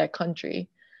times in their country.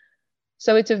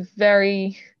 So it's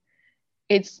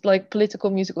like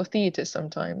political musical theatre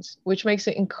sometimes, which makes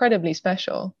it incredibly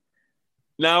special.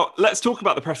 Now, let's talk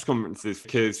about the press conferences,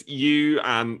 because you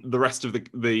and the rest of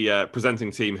the presenting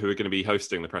team who are going to be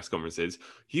hosting the press conferences,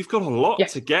 you've got a lot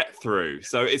to get through.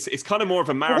 So it's kind of more of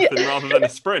a marathon rather than a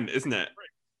sprint, isn't it?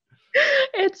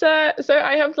 It's so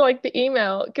I have like the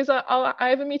email, because I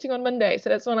have a meeting on Monday, so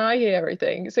that's when I hear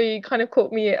everything. So you kind of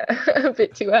caught me a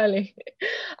bit too early.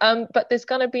 But there's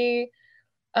going to be,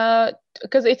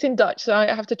 because it's in Dutch, so I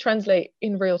have to translate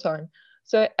in real time.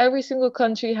 So every single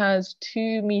country has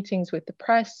 2 meetings with the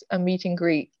press, a meet and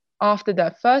greet after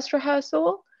their first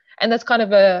rehearsal. And that's kind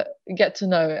of a get to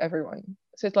know everyone.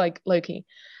 So it's like low-key.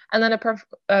 And then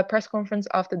a press conference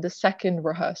after the second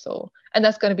rehearsal. And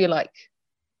that's going to be like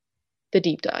the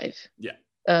deep dive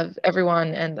of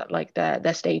everyone and like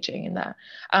their staging and that.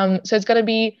 So it's going to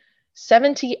be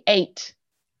 78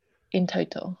 in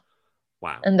total.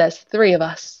 Wow. And there's 3 of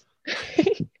us.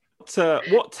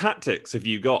 What tactics have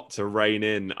you got to rein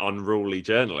in unruly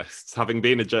journalists, having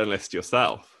been a journalist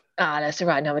yourself? That's all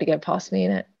right. Nobody get past me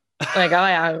in it. Like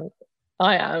I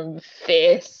am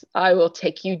fierce. I will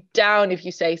take you down if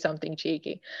you say something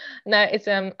cheeky. No, it's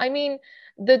I mean,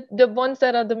 the ones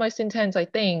that are the most intense, I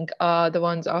think, are the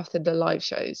ones after the live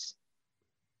shows.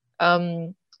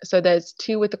 So there's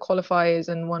 2 with the qualifiers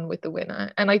and 1 with the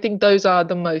winner. And I think those are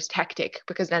the most hectic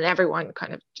because then everyone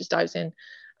kind of just dives in.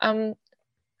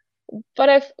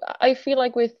 But I feel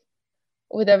like with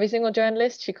every single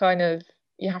journalist,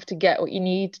 you have to get what you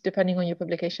need depending on your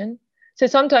publication. So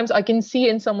sometimes I can see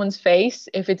in someone's face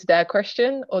if it's their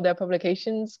question or their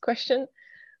publication's question,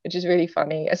 which is really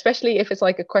funny, especially if it's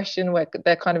like a question where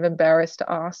they're kind of embarrassed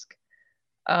to ask.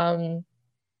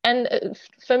 And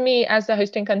for me, as the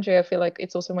hosting country, I feel like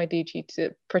it's also my duty to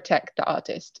protect the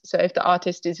artist. So if the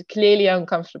artist is clearly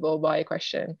uncomfortable by a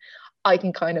question, I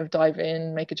can kind of dive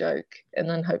in, make a joke, and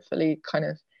then hopefully kind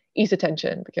of ease the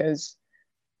tension because,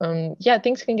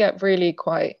 things can get really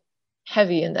quite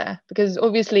heavy in there because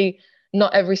obviously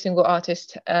not every single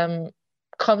artist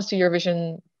comes to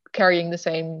Eurovision carrying the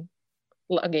same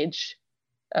luggage,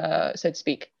 so to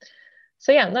speak.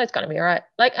 So yeah, no, it's gonna be all right.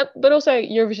 But also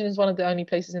Eurovision is one of the only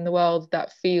places in the world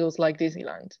that feels like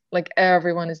Disneyland. Like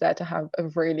everyone is there to have a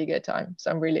really good time.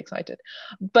 So I'm really excited.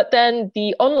 But then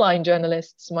the online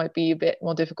journalists might be a bit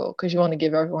more difficult because you want to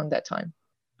give everyone that time.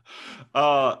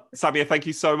 Samia, thank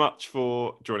you so much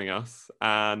for joining us.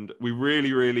 And we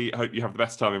really, really hope you have the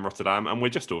best time in Rotterdam. And we're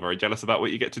just all very jealous about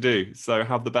what you get to do. So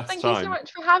have the best time. Thank you so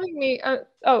much for having me.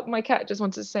 My cat just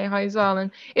wanted to say hi as well.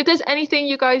 And if there's anything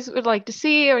you guys would like to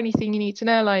see or anything you need to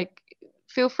know,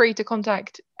 feel free to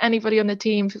contact anybody on the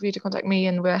team. Feel free to contact me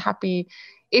and we're happy.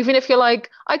 Even if you're like,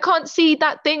 I can't see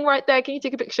that thing right there. Can you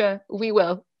take a picture? We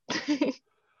will.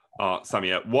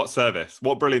 Samia, what service?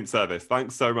 What brilliant service.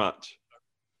 Thanks so much.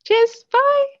 Cheers,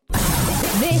 bye.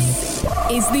 This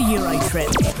is the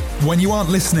Eurotrip. When you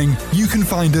aren't listening, you can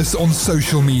find us on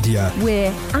social media. We're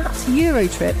at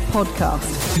Eurotrip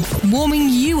Podcast, warming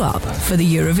you up for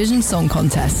the Eurovision Song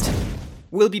Contest.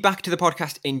 We'll be back to the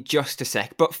podcast in just a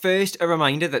sec, but first a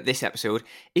reminder that this episode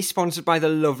is sponsored by the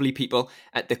lovely people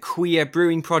at the Queer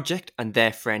Brewing Project and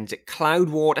their friends at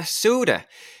Cloudwater Soda.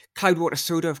 Cloudwater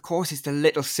Soda, of course, is the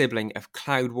little sibling of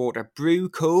Cloudwater Brew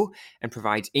Co. and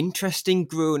provides interesting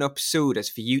grown-up sodas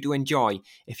for you to enjoy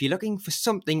if you're looking for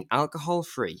something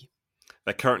alcohol-free.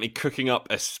 They're currently cooking up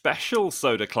a special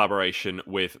soda collaboration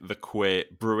with the Queer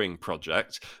Brewing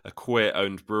Project, a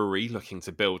queer-owned brewery looking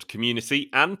to build community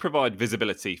and provide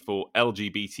visibility for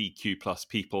LGBTQ+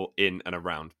 people in and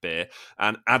around beer,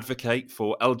 and advocate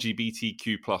for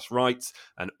LGBTQ+ rights,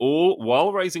 and all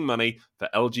while raising money for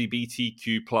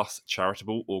LGBTQ+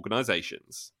 charitable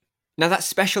organisations. Now, that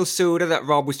special soda that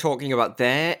Rob was talking about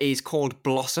there is called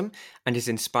Blossom and is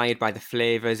inspired by the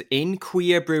flavours in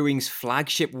Queer Brewing's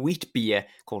flagship wheat beer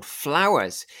called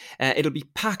Flowers. It'll be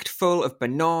packed full of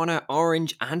banana,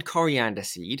 orange and coriander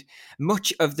seed.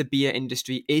 Much of the beer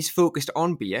industry is focused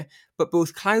on beer, but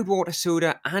both Cloudwater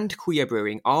Soda and Queer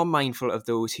Brewing are mindful of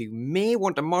those who may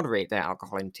want to moderate their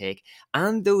alcohol intake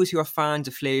and those who are fans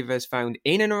of flavours found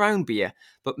in and around beer,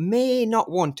 but may not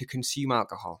want to consume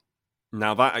alcohol.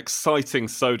 Now, that exciting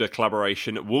soda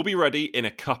collaboration will be ready in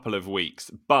a couple of weeks.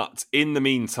 But in the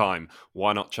meantime,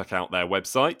 why not check out their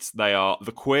websites? They are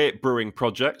the Queer Brewing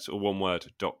Project, or one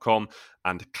word.com,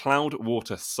 and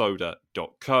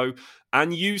cloudwatersoda.co.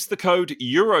 And use the code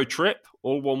Eurotrip,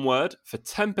 all one word, for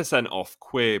 10% off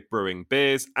Queer Brewing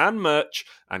beers and merch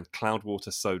and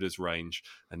Cloudwater Soda's range.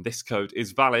 And this code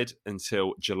is valid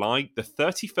until July the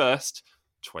 31st,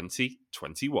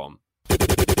 2021.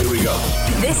 Here we go.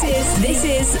 This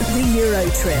is the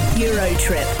Eurotrip.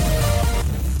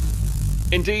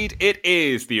 Indeed, it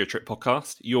is the Eurotrip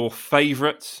podcast, your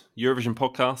favourite Eurovision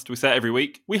podcast. We say it every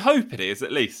week. We hope it is,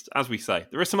 at least, as we say.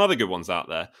 There are some other good ones out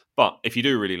there, but if you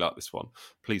do really like this one,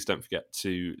 please don't forget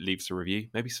to leave us a review,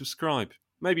 maybe subscribe,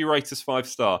 maybe rate us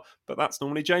 5-star, but that's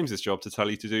normally James's job to tell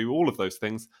you to do all of those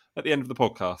things at the end of the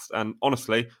podcast. And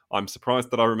honestly, I'm surprised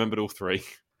that I remembered all 3.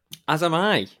 As am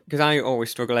I, because I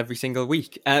always struggle every single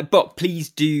week. But please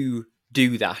do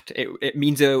that. It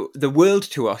means the world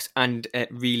to us, and it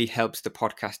really helps the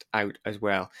podcast out as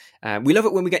well. We love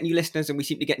it when we get new listeners, and we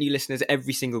seem to get new listeners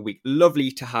every single week.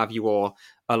 Lovely to have you all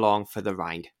along for the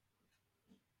ride.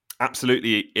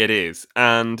 Absolutely, it is.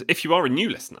 And if you are a new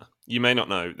listener, you may not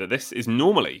know that this is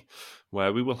normally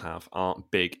where we will have our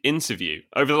big interview.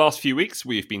 Over the last few weeks,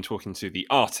 we've been talking to the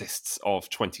artists of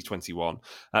 2021,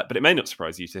 but it may not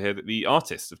surprise you to hear that the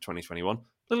artists of 2021 a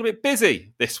little bit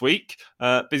busy this week,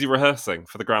 busy rehearsing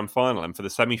for the grand final and for the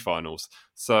semi-finals.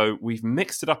 So we've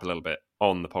mixed it up a little bit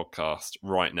on the podcast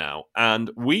right now,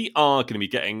 and we are going to be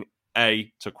getting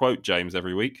to quote James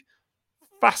every week,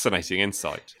 fascinating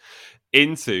insight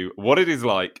into what it is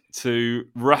like to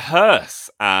rehearse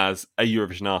as a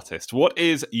Eurovision artist. What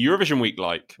is Eurovision week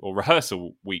like, or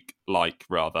rehearsal week like,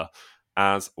 rather,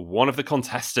 as one of the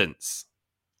contestants?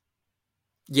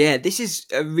 Yeah, this is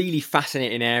a really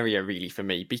fascinating area, really, for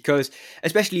me, because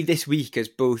especially this week, as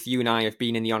both you and I have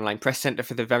been in the online press centre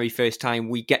for the very first time,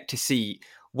 we get to see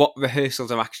what rehearsals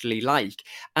are actually like.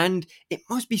 And it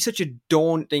must be such a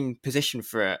daunting position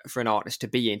for an artist to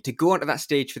be in, to go onto that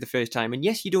stage for the first time. And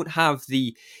yes, you don't have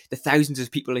the thousands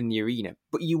of people in the arena,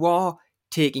 but you are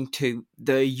taking to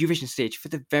the Eurovision stage for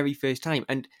the very first time.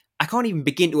 And I can't even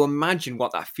begin to imagine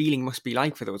what that feeling must be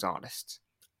like for those artists.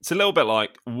 It's a little bit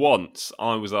like once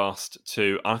I was asked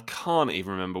to, I can't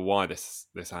even remember why this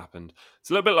happened. It's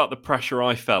a little bit like the pressure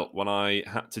I felt when I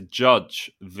had to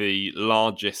judge the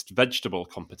largest vegetable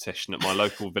competition at my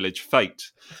local village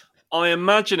fete. I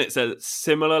imagine it's a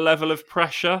similar level of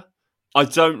pressure. I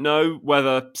don't know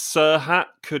whether Serhat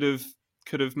could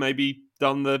have maybe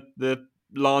done the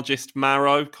largest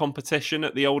marrow competition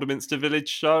at the Alderminster Village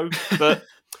show, but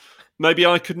maybe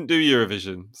I couldn't do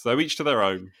Eurovision. So each to their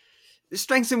own.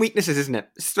 Strengths and weaknesses, isn't it?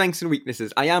 Strengths and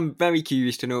weaknesses. I am very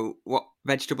curious to know what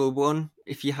vegetable won,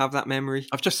 if you have that memory.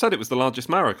 I've just said it was the largest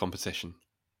marrow competition.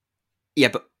 Yeah,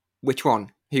 but which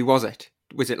one? Who was it?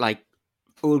 Was it like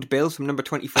Old Bill from number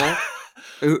 24?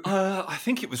 I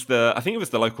think it was the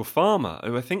local farmer,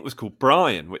 who I think was called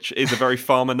Brian, which is a very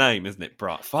farmer name, isn't it?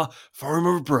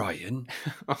 Farmer Brian.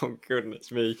 Oh,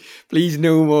 goodness me. Please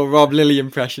no more Rob Lilly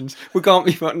impressions. We can't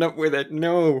be putting up with it.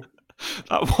 No.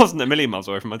 That wasn't a million miles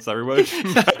away from my Surrey Road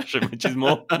impression, which is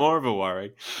more of a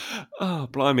worry. Oh,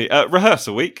 blimey.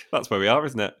 Rehearsal week, that's where we are,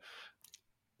 isn't it?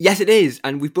 Yes, it is.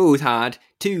 And we've both had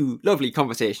two lovely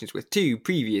conversations with two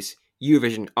previous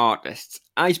Eurovision artists.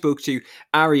 I spoke to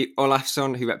Ari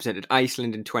Olafsson, who represented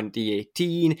Iceland in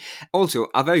 2018. Also,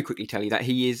 I'll very quickly tell you that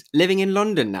he is living in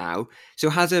London now,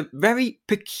 so has a very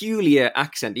peculiar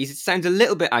accent. It sounds a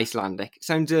little bit Icelandic,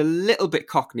 sounds a little bit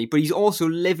Cockney, but he's also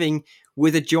living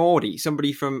with a Geordie,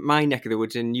 somebody from my neck of the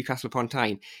woods in Newcastle upon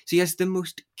Tyne. So he has the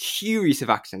most curious of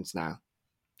accents now.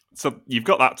 So you've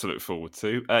got that to look forward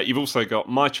to. You've also got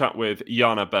my chat with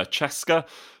Jana Burceska,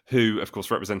 who, of course,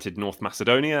 represented North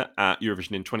Macedonia at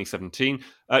Eurovision in 2017.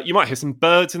 You might hear some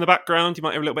birds in the background. You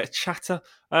might hear a little bit of chatter.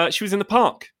 She was in the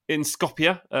park in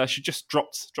Skopje. She just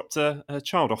dropped her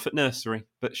child off at nursery,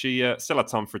 but she still had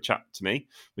time for a chat to me,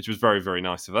 which was very, very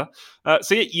nice of her.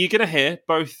 So you're going to hear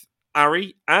both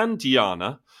Ari and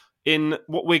Jana in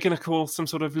what we're going to call some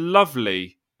sort of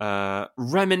lovely,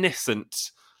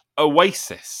 reminiscent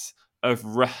oasis of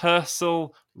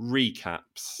rehearsal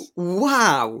recaps.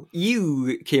 Wow,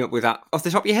 you came up with that off the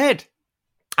top of your head.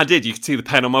 I did. You could see the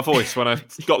pen on my voice when I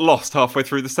got lost halfway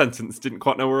through the sentence, didn't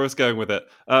quite know where I was going with it.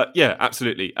 Yeah,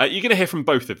 absolutely. You're going to hear from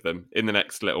both of them in the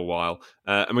next little while.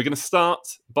 And we're going to start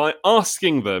by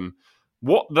asking them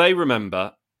what they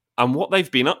remember and what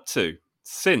they've been up to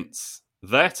since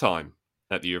their time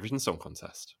at the Eurovision Song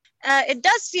Contest. It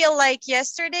does feel like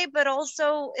yesterday, but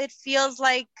also it feels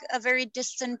like a very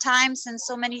distant time since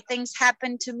so many things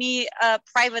happened to me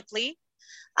privately.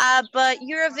 But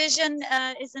Eurovision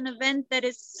is an event that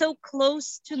is so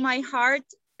close to my heart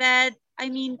that, I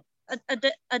mean,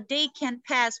 a day can't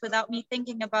pass without me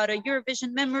thinking about a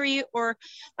Eurovision memory, or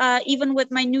even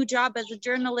with my new job as a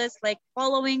journalist, like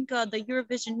following the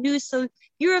Eurovision news. So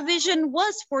Eurovision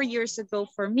was 4 years ago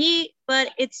for me,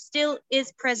 but it still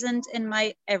is present in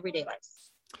my everyday life.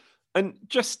 And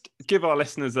just give our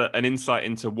listeners an insight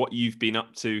into what you've been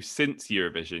up to since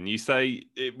Eurovision. You say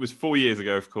it was 4 years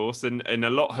ago, of course, and a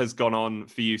lot has gone on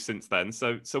for you since then.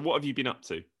 So what have you been up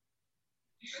to?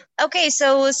 Okay,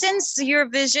 so since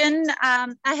Eurovision,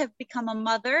 I have become a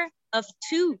mother of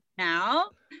two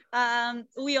now.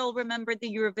 We all remember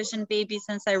the Eurovision baby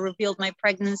since I revealed my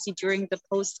pregnancy during the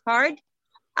postcard.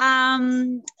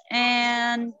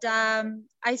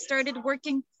 I started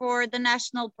working for the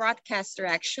national broadcaster,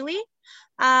 actually.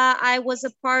 I was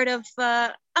a part of,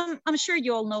 I'm sure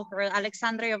you all know her,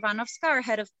 Alexandra Jovanovska, our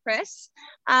head of press.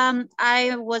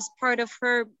 I was part of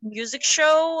her music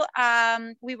show.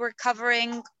 We were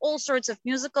covering all sorts of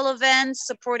musical events,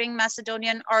 supporting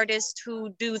Macedonian artists who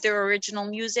do their original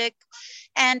music.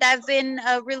 And I've been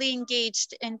really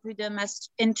engaged into the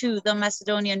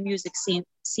Macedonian music scene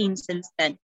since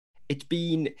then. It's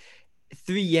been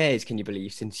 3 years, can you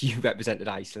believe, since you represented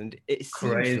Iceland? It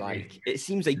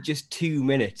seems like just 2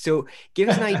 minutes. So give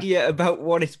us an idea about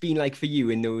what it's been like for you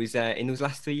in those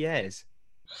last 3 years.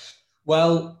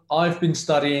 Well, I've been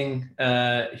studying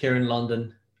here in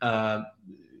London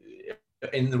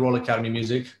in the Royal Academy of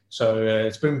Music, so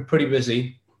it's been pretty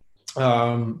busy.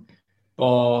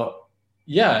 But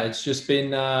yeah, it's just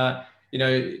been ever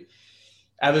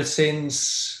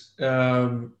since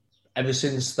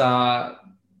that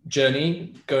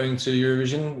journey going to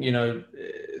Eurovision, you know,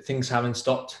 things haven't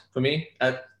stopped for me,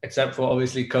 except for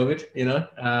obviously COVID, you know,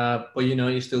 but you know,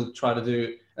 you still try to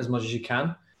do as much as you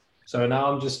can. So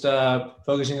now I'm just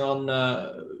focusing on,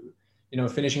 you know,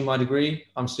 finishing my degree.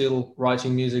 I'm still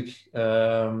writing music.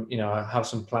 You know, I have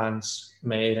some plans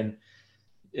made and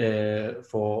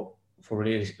for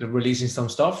releasing some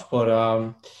stuff, but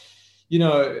you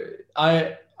know,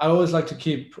 I always like to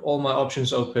keep all my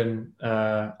options open.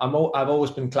 I've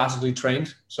always been classically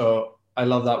trained, so I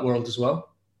love that world as well.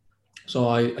 So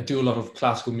I do a lot of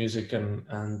classical music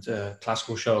and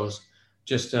classical shows.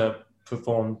 Just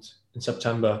performed in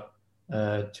September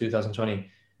 2020,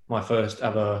 my first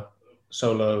ever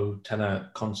solo tenor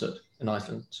concert in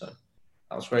Iceland. So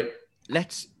that was great.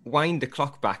 Let's wind the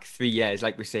clock back 3 years.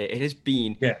 Like we say, it has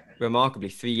been remarkably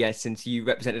 3 years since you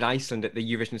represented Iceland at the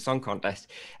Eurovision Song Contest.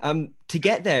 To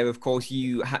get there, of course,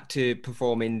 you had to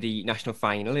perform in the national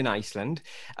final in Iceland,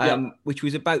 which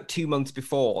was about 2 months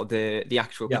before the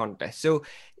actual contest. So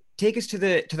take us to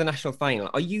the national final.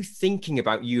 Are you thinking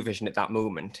about Eurovision at that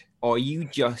moment, or are you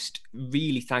just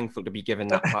really thankful to be given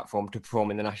that platform to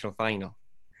perform in the national final?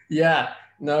 Yeah,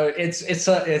 no, it's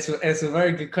a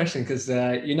very good question, because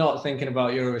you're not thinking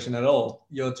about Eurovision at all.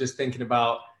 You're just thinking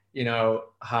about, you know,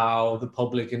 how the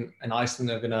public in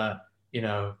Iceland are gonna, you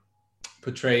know,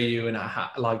 portray you, and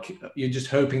like you're just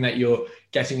hoping that you're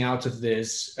getting out of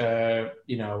this,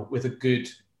 you know, with a good,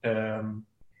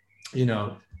 you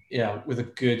know, with a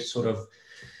good sort of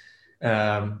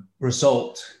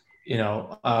result. You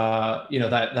know,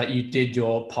 that you did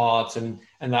your part, and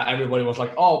that everybody was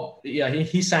like, oh yeah,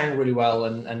 he sang really well,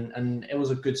 and it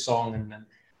was a good song,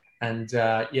 and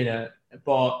you know,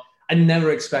 but I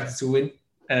never expected to win.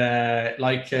 There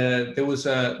was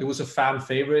a fan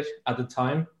favorite at the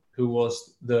time who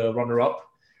was the runner-up,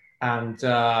 and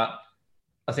I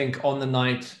think on the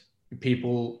night,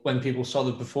 when people saw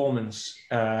the performance,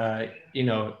 you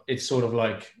know, it sort of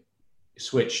like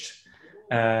switched.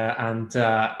 And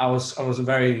I was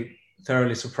very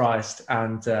thoroughly surprised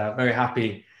and very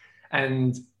happy.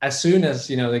 And as soon as,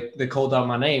 you know, they called out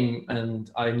my name and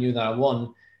I knew that I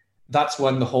won, that's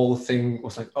when the whole thing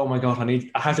was like, oh my God, I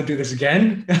have to do this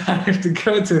again. I have to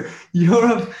go to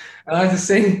Europe and I have to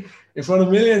sing in front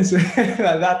of millions.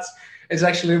 It's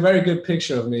actually a very good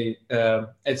picture of me.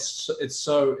 It's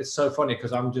so funny,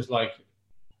 because I'm just like,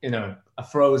 you know,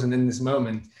 frozen in this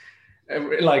moment,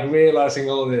 like realizing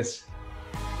all this.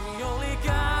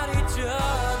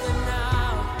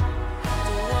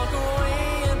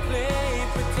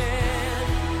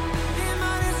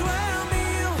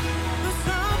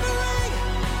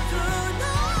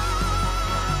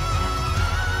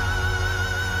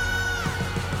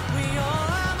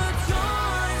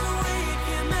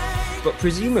 But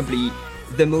presumably,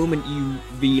 the moment you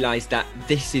realise that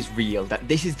this is real, that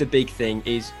this is the big thing,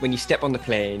 is when you step on the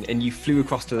plane and you flew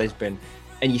across to Lisbon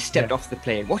and you stepped off the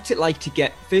plane. What's it like to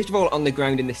get, first of all, on the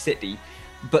ground in the city,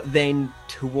 but then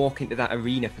to walk into that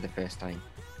arena for the first time?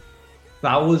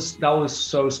 That was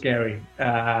so scary.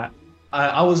 I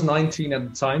was 19 at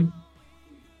the time.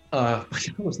 I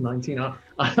was 19.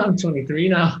 I'm 23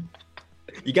 now.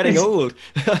 You're getting old.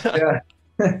 Yeah.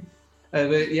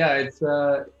 But yeah,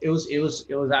 it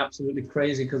was absolutely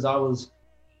crazy, because I was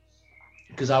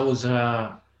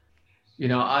you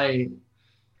know,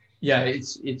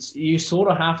 it's you sort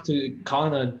of have to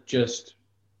kind of just,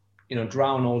 you know,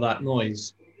 drown all that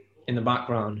noise in the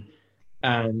background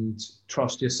and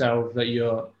trust yourself that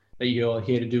you're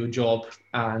here to do a job,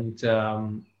 and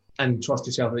trust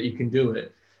yourself that you can do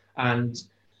it. And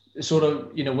sort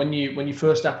of, you know, when you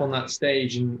first step on that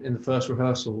stage in the first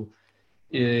rehearsal,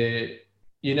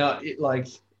 you know, like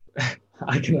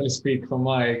I can only speak from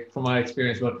my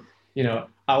experience, but you know,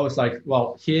 I was like,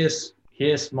 well, here's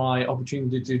my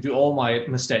opportunity to do all my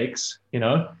mistakes, you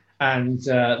know, and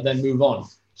then move on.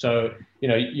 So, you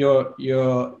know,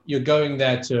 you're going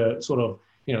there to sort of,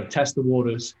 you know, test the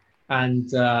waters, and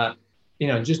you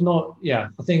know, just not. Yeah,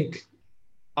 I think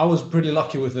I was pretty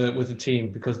lucky with the team,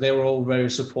 because they were all very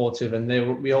supportive, and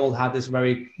we all had this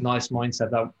very nice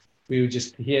mindset that we were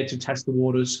just here to test the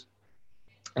waters,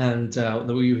 and that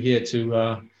we were here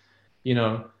to, you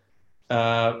know,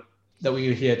 that we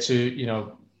were here to, you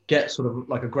know, get sort of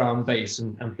like a ground base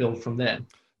and build from there.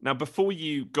 Now, before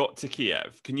you got to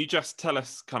Kiev, can you just tell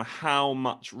us kind of how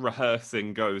much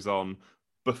rehearsing goes on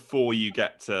before you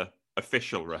get to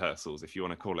official rehearsals, if you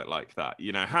want to call it like that?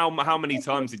 You know, how many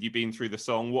times had you been through the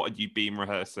song? What had you been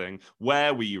rehearsing?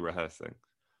 Where were you rehearsing?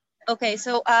 Okay,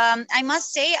 so I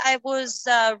must say I was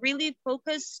really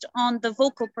focused on the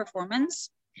vocal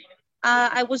performance.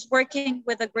 I was working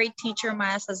with a great teacher,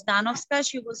 Maja Zdanovska.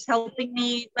 She was helping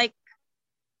me like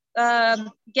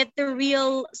get the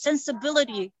real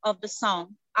sensibility of the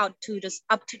song up to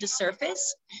the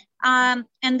surface. And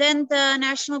then the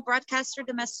national broadcaster,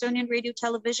 the Macedonian Radio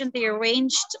Television, they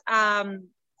arranged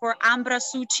for Ambra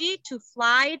Suci to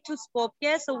fly to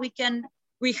Skopje so we can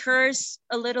rehearse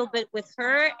a little bit with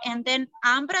her. And then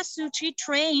Ambra Suci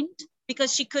trained,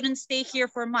 because she couldn't stay here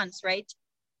for months, right?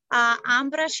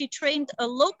 Ambra, she trained a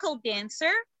local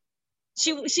dancer.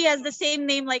 She has the same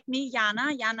name like me,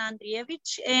 Jana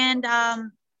Andrijevic. And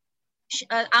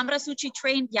Ambra Suci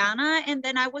trained Jana, and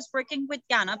then I was working with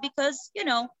Jana because, you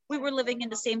know, we were living in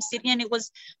the same city and it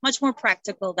was much more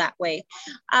practical that way.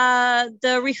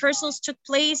 The rehearsals took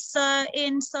place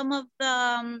in some of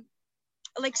the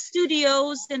like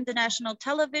studios in the national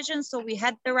television. So we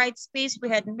had the right space, we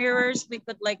had mirrors, we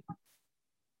could like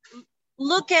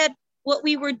look at what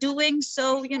we were doing.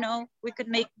 So, you know, we could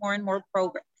make more and more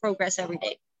progress every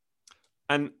day.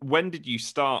 And when did you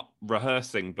start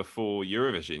rehearsing before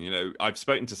Eurovision? You know, I've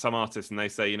spoken to some artists and they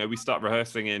say, you know, we start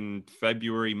rehearsing in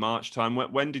February, March time.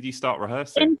 When did you start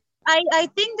rehearsing? And I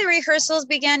think the rehearsals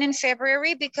began in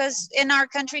February, because in our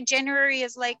country, January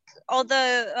is like all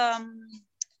the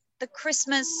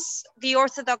Christmas, the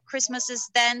Orthodox Christmas is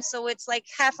then. So it's like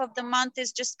half of the month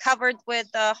is just covered with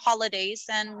holidays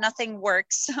and nothing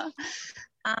works.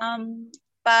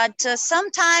 But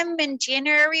sometime in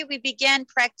January, we began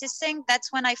practicing.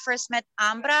 That's when I first met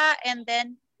Ambra. And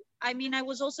then, I mean, I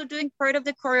was also doing part of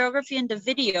the choreography in the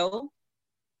video.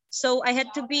 So I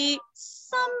had to be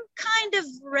some kind of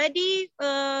ready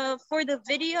for the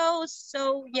video.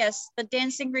 So yes, the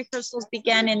dancing rehearsals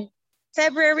began in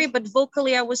February, but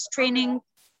vocally I was training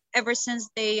ever since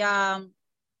they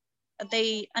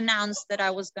announced that I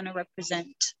was going to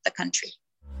represent the country.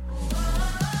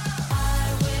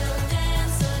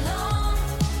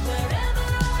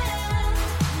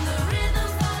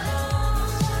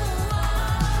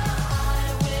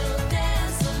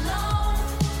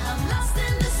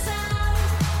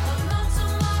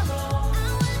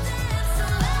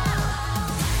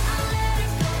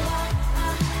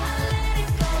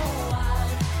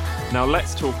 Now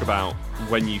let's talk about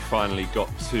when you finally got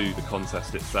to the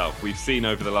contest itself. We've seen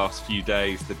over the last few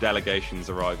days the delegations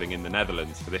arriving in the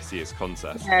Netherlands for this year's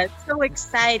contest. Yeah, it's so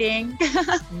exciting.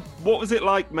 What was it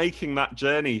like making that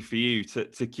journey for you to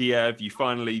Kiev? You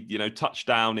finally, you know, touched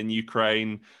down in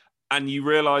Ukraine and you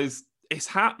realize it's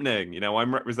happening. You know,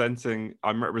 I'm representing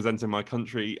my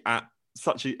country at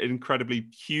such an incredibly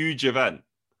huge event.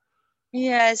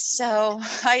 Yes, so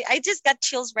I just got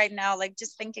chills right now, like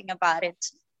just thinking about it.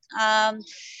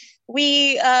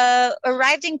 We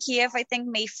arrived in Kiev, I think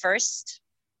May 1st.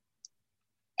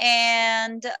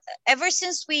 And ever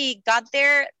since we got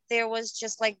there, there was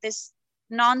just like this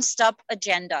nonstop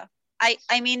agenda.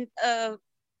 I mean,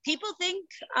 people think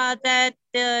that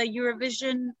the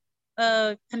Eurovision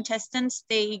contestants,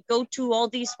 they go to all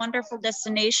these wonderful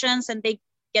destinations and they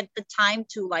get the time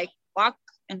to like walk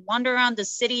and wander around the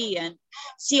city and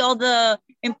see all the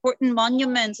important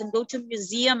monuments and go to a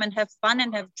museum and have fun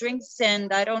and have drinks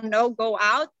and I don't know, go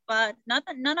out. But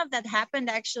none of that happened.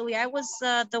 Actually, I was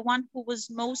the one who was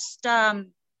most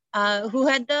who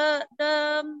had the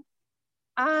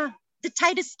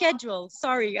tightest schedule.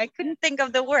 Sorry, I couldn't think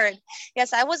of the word.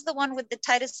 Yes, I was the one with the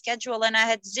tightest schedule, and I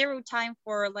had zero time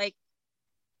for like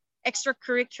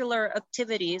extracurricular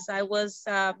activities. I was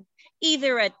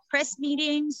either at press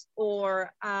meetings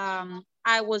or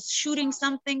I was shooting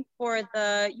something for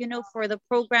the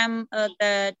program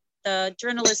that the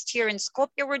journalists here in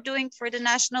Skopje were doing for the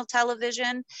national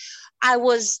television. I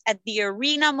was at the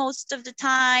arena most of the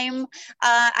time.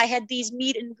 I had these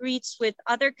meet and greets with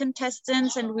other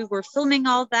contestants and we were filming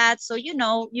all that. So, you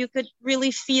know, you could really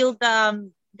feel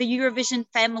the Eurovision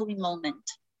family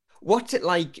moment. What's it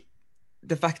like,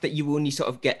 the fact that you only sort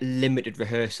of get limited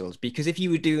rehearsals? Because if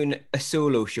you were doing a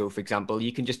solo show, for example,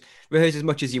 you can just rehearse as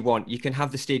much as you want. You can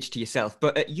have the stage to yourself.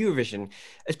 But at Eurovision,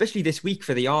 especially this week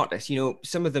for the artists, you know,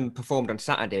 some of them performed on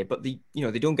Saturday, but they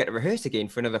don't get to rehearse again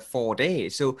for another 4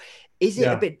 days. So is it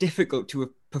a bit difficult to have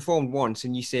performed once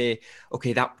and you say,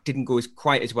 okay, that didn't go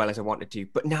quite as well as I wanted to,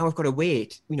 but now I've got to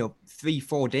wait,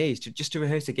 3-4 days to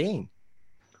rehearse again?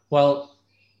 Well,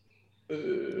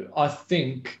 I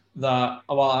think that,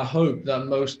 I hope that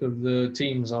most of the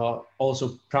teams are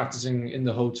also practicing in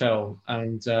the hotel.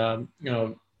 And,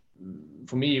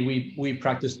 for me, we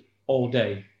practiced all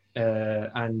day.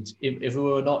 And if we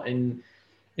were not in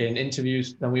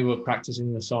interviews, then we were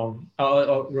practicing the song,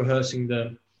 or rehearsing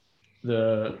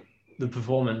the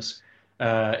performance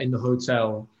in the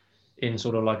hotel in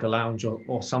sort of like a lounge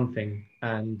or something.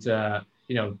 And,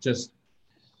 just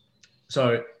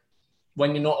so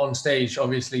when you're not on stage,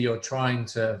 obviously you're trying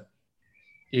to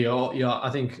I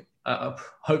think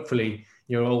hopefully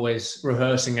you're always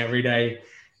rehearsing every day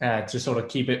to sort of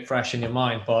keep it fresh in your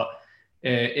mind. But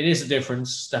it is a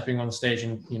difference stepping on stage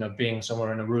and being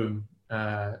somewhere in a room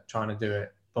trying to do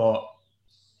it. But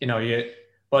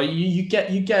you get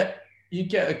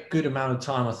a good amount of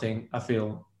time. I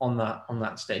feel on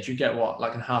that stage. You get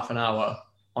like in half an hour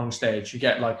on stage. You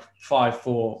get like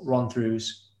 5-4 run-throughs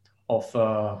of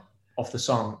the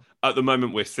song. At the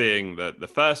moment, we're seeing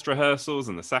the first rehearsals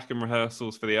and the second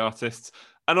rehearsals for the artists.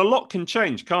 And a lot can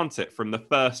change, can't it? From the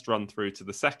first run through to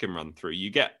the second run through, you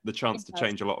get the chance to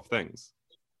change a lot of things.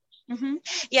 Mm-hmm.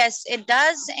 Yes, it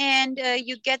does. And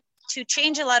you get to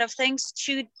change a lot of things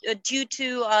due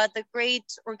to the great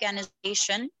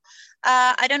organization.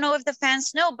 I don't know if the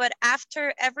fans know, but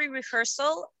after every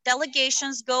rehearsal,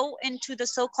 delegations go into the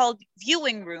so-called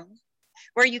viewing room,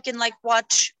 where you can like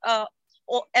watch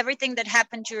everything that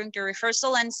happened during the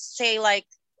rehearsal and say like,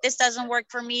 this doesn't work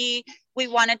for me. We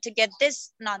wanted to get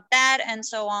this, not that, and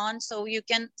so on. So you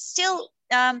can still,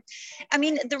 the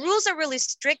rules are really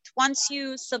strict. Once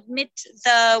you submit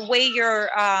the way your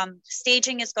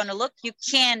staging is going to look, you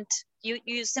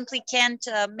simply can't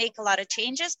make a lot of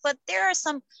changes, but there are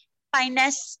some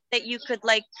finesse that you could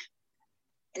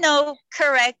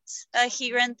correct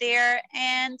here and there.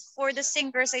 And for the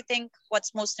singers, I think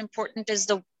what's most important is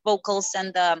the vocals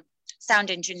and the sound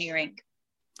engineering.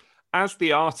 As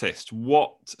the artist,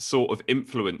 what sort of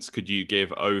influence could you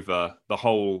give over the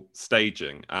whole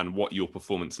staging and what your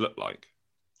performance looked like?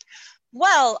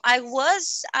 Well, I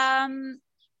was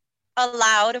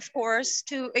allowed, of course,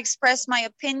 to express my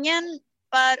opinion,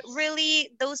 but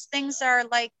really those things are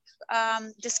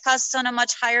discussed on a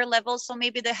much higher level. So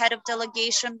maybe the head of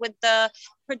delegation with the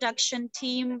production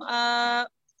team.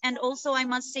 And also I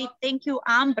must say thank you,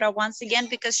 Ambra, once again,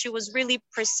 because she was really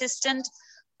persistent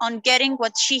on getting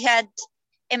what she had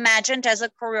imagined as a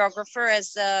choreographer,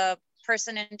 as a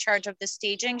person in charge of the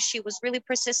staging. She was really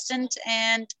persistent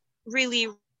and really,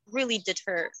 really did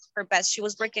her best. She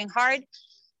was working hard,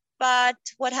 but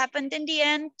what happened in the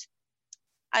end,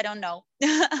 I don't know.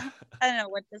 I don't know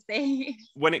what to say.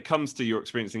 When it comes to your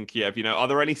experience in Kiev, are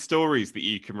there any stories that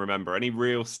you can remember? Any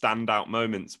real standout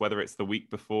moments, whether it's the week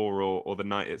before or the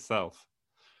night itself?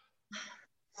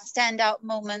 Standout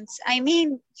moments.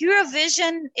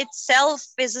 Eurovision itself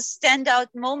is a standout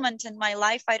moment in my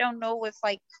life. I don't know if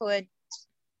I could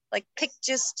pick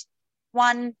just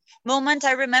one moment.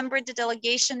 I remember the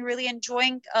delegation really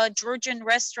enjoying a Georgian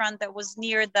restaurant that was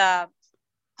near the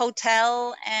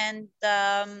hotel, and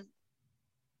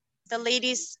the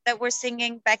ladies that were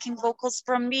singing backing vocals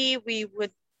from me, we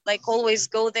would always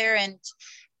go there and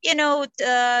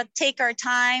take our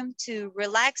time to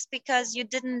relax, because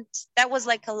that was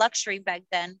like a luxury back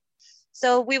then.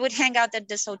 So we would hang out at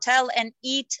this hotel and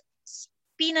eat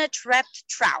spinach wrapped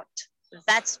trout.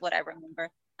 That's what I remember.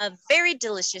 A very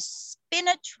delicious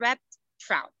spinach wrapped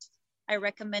trout. I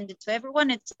recommend it to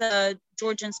everyone. It's a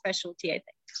Georgian specialty, I think.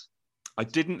 I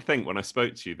didn't think when I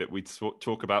spoke to you that we'd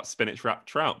talk about spinach wrapped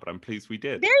trout, but I'm pleased we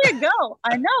did. There you go.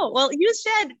 I know. Well, you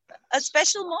said a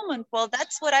special moment. Well,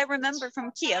 that's what I remember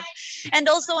from Kiev. And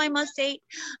also I must say,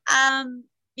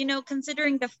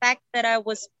 considering the fact that I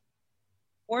was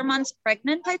 4 months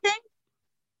pregnant, I think,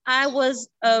 I was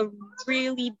a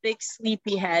really big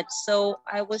sleepyhead. So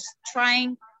I was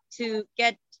trying to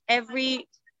get every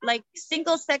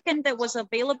single second that was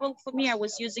available for me, I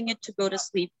was using it to go to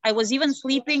sleep. I was even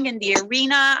sleeping in the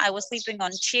arena. I was sleeping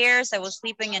on chairs. I was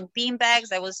sleeping in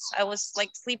beanbags. I was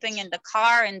sleeping in the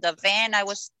car, in the van. I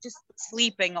was just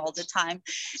sleeping all the time.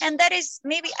 And that is,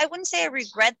 maybe, I wouldn't say I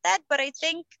regret that, but I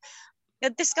think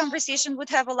that this conversation would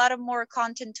have a lot of more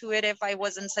content to it if I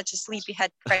wasn't such a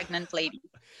sleepyhead pregnant lady.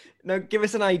 Now, give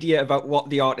us an idea about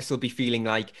what the artists will be feeling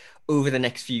like over the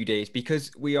next few days, because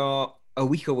we are a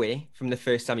week away from the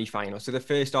first semi-final. So the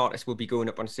first artist will be going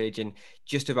up on stage in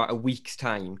just about a week's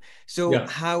time. So yeah.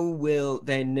 How will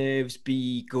their nerves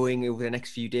be going over the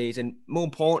next few days? And more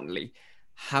importantly,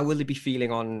 how will they be feeling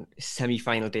on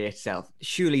semi-final day itself?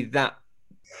 Surely that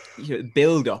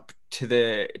build up to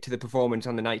the performance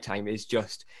on the nighttime is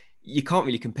just, you can't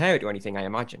really compare it to anything, I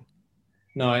imagine.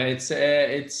 No, it's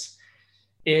as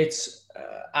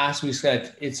we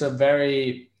said, it's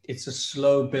a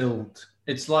slow build.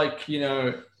 It's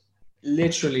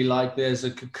literally like there's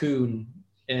a cocoon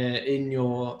in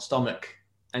your stomach,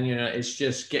 and it's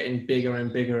just getting bigger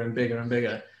and bigger and bigger and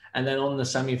bigger. And then on the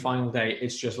semi-final day,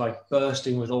 it's just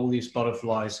bursting with all these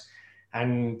butterflies.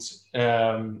 And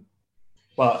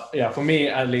for me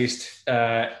at least,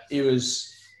 it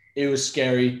was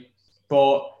scary.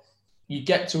 But you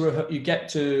get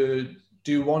to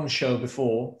do one show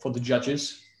before for the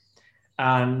judges,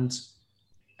 and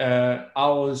I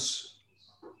was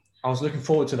looking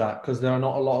forward to that because there are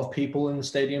not a lot of people in the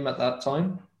stadium at that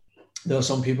time. There are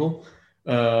some people,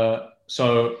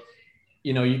 so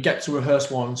you get to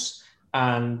rehearse once,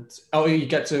 and you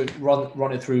get to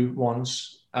run it through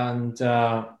once, and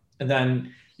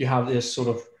then you have this sort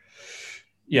of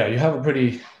you have a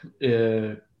pretty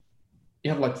you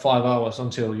have like 5 hours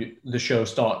until the show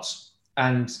starts,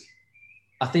 and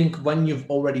I think when you've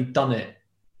already done it,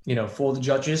 for the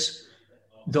judges,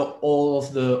 all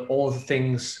of the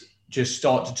things just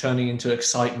start to turning into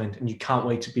excitement, and you can't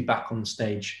wait to be back on the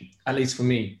stage. At least for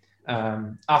me,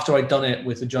 after I'd done it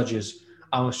with the judges,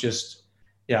 I was just,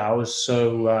 I was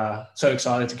so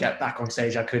excited to get back on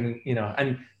stage. I couldn't,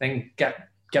 and then get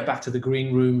back to the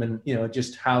green room and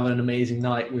just have an amazing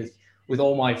night with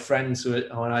all my friends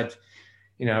and I'd,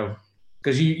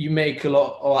 because you make a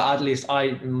lot, or at least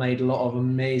I made a lot of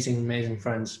amazing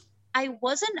friends. I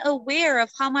wasn't aware of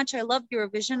how much I loved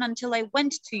Eurovision until I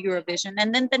went to Eurovision.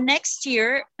 And then the next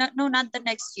year, not the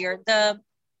next year, the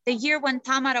year when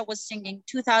Tamara was singing,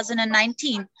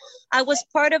 2019, I was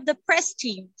part of the press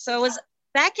team. So I was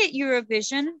back at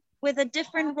Eurovision with a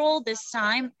different role this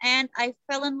time. And I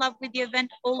fell in love with the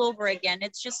event all over again.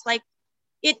 It's just like,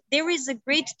 there is a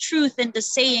great truth in the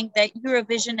saying that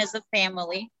Eurovision is a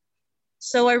family.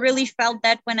 So I really felt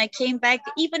that when I came back,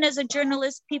 even as a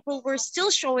journalist, people were still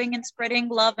showing and spreading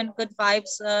love and good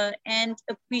vibes and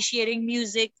appreciating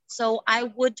music. So I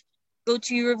would go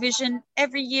to Eurovision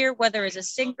every year, whether as a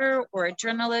singer or a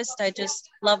journalist. I just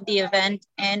love the event.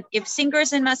 And if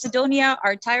singers in Macedonia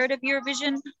are tired of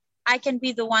Eurovision, I can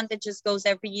be the one that just goes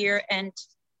every year and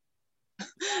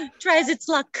tries its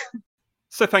luck.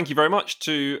 So thank you very much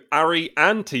to Ari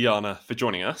and to Jana for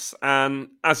joining us. And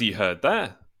as you heard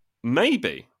there,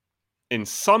 maybe, in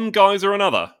some guise or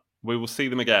another, we will see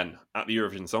them again at the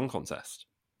Eurovision Song Contest.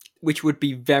 Which would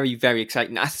be very, very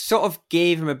exciting. I sort of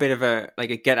gave him a bit of a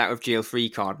get out of jail free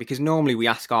card, because normally we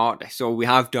ask artists, or we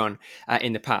have done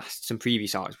in the past, some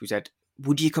previous artists, we said,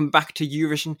 would you come back to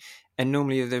Eurovision? And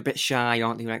normally they're a bit shy,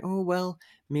 aren't they? Like, oh, well,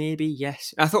 maybe,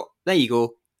 yes. And I thought, there you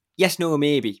go. Yes, no,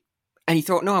 maybe. And he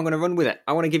thought, no, I'm going to run with it.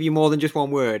 I want to give you more than just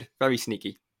one word. Very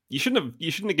sneaky. You shouldn't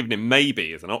have given him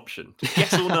maybe as an option.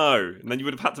 Yes or no. And then you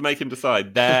would have had to make him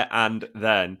decide there and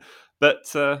then. But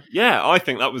I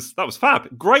think that was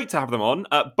fab. Great to have them on.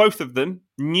 Both of them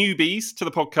newbies to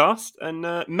the podcast.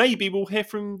 And maybe we'll hear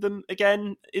from them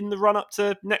again in the run-up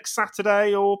to next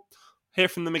Saturday, or hear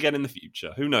from them again in the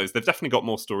future. Who knows? They've definitely got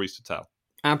more stories to tell.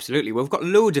 Absolutely. Well, we've got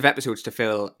loads of episodes to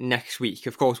fill next week.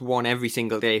 Of course, one every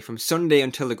single day from Sunday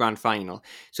until the grand final.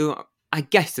 So I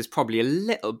guess there's probably a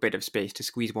little bit of space to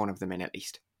squeeze one of them in at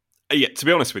least. Yeah, to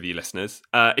be honest with you, listeners,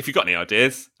 if you've got any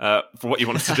ideas for what you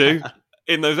want us to do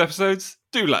in those episodes,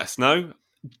 do let us know.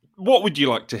 What would you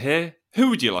like to hear? Who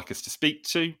would you like us to speak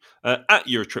to? At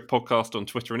Eurotrip Podcast on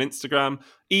Twitter and Instagram.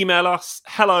 Email us,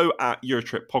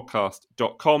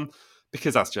 hello@eurotrippodcast.com.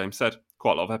 Because as James said,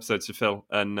 quite a lot of episodes to fill,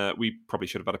 and we probably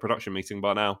should have had a production meeting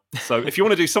by now. So if you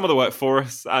want to do some of the work for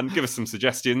us and give us some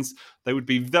suggestions, they would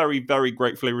be very, very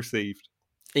gratefully received.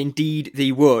 Indeed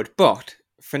they would. But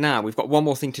for now, we've got one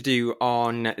more thing to do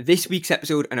on this week's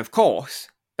episode, and of course,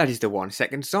 that is the 1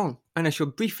 second song. And I shall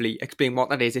briefly explain what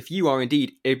that is if you are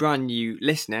indeed a brand new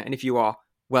listener, and if you are,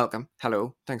 welcome,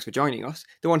 hello, thanks for joining us.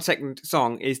 The 1 second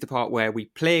song is the part where we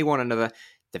play one another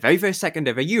the very first second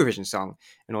of a Eurovision song,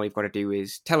 and all you've got to do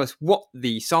is tell us what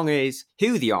the song is,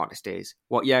 who the artist is,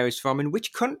 what year it's from, and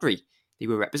which country they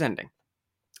were representing.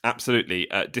 Absolutely.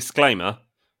 Disclaimer,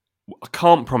 I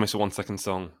can't promise a 1 second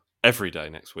song every day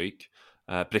next week,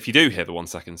 but if you do hear the 1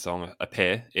 second song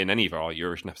appear in any of our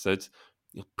Eurovision episodes,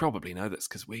 you'll probably know that's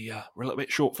because we're a little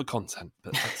bit short for content,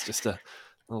 but that's just a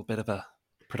little bit of a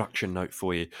production note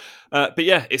for you. But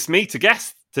yeah, it's me to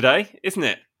guess today, isn't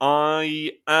it?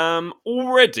 I am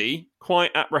already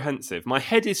quite apprehensive. My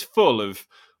head is full of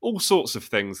all sorts of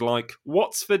things like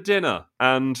what's for dinner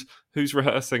and who's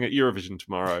rehearsing at Eurovision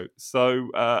tomorrow.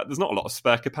 So there's not a lot of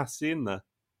spare capacity in there.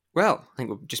 Well, I think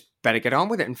we'll just better get on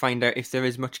with it and find out if there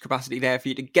is much capacity there for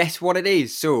you to guess what it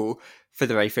is. So, for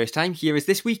the very first time, here is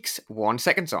this week's 1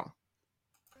 second song.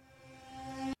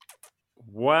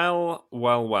 Well.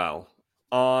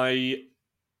 I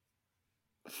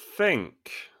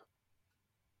think...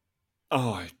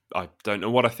 I don't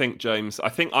know what I think, James. I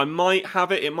think I might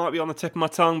have it. It might be on the tip of my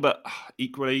tongue, but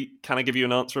equally, can I give you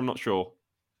an answer? I'm not sure.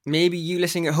 Maybe you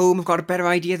listening at home have got a better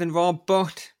idea than Rob,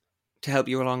 but to help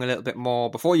you along a little bit more,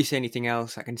 before you say anything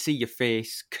else, I can see your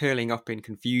face curling up in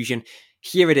confusion.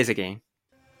 Here it is again.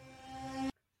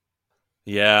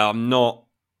 Yeah, I'm not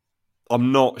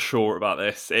sure about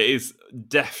this. It is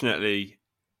definitely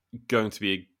going to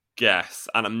be a guess,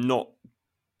 and I'm not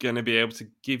going to be able to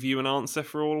give you an answer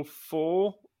for all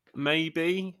 4,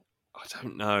 maybe. I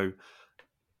don't know.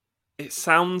 It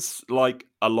sounds like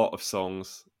a lot of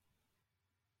songs,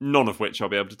 none of which I'll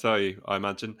be able to tell you, I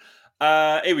imagine.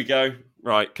 Here we go.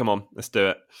 Right, come on, let's do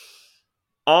it.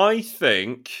 I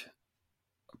think...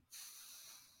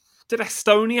 Did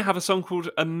Estonia have a song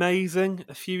called Amazing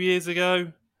a few years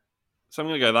ago? So I'm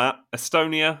going to go that.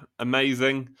 Estonia,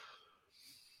 Amazing.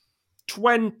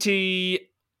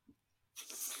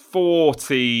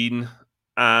 2014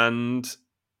 and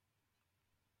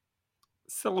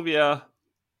Sylvia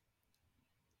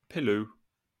Pilou.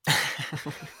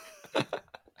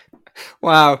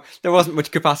 Wow, there wasn't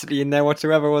much capacity in there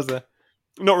whatsoever, was there?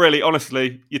 Not really,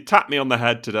 honestly. You tapped me on the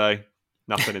head today.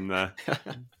 Nothing in there.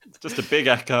 It's just a big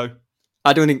echo.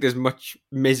 I don't think there's much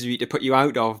misery to put you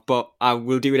out of, but I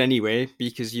will do it anyway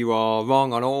because you are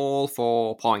wrong on all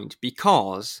 4 points,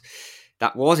 because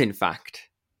that was, in fact,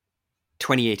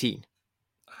 2018.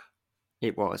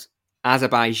 It was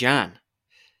Azerbaijan.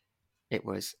 It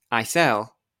was Isel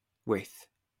with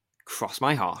Cross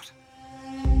My Heart.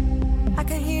 I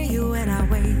can hear you when I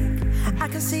wake, I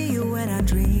can see you when I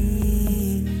dream,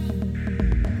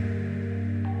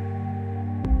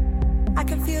 I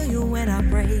can feel you when I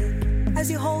break, as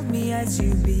you hold me, as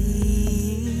you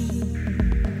be.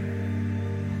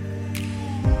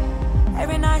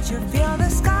 Every night you fill the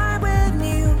sky with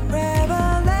new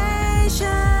revelations.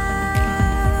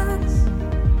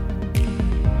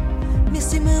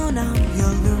 Misty moon on your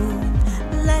loom,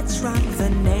 let's rock the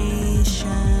nation.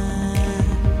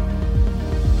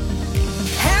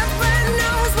 Heaven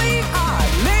knows we are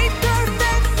made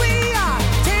perfect, we are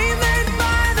tailored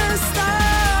by the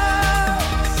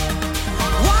stars.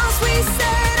 Once we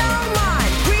set our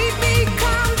mind, we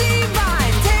become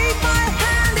divine. Take my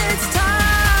hand, it's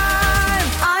time.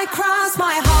 I cross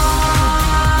my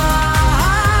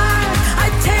heart, I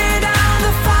tear down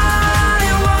the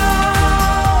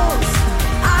firewalls.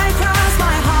 I cross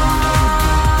my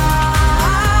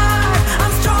heart,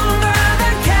 I'm stronger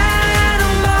than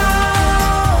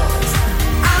cannonballs.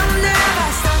 I'll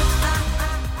never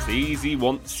stop. It's easy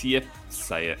once you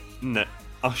say it. No,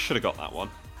 I should have got that one.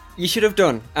 You should have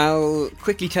done. I'll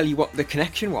quickly tell you what the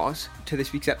connection was to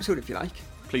this week's episode, if you like.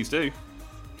 Please do.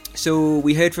 So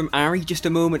we heard from Ari just a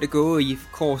moment ago. He,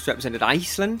 of course, represented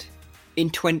Iceland in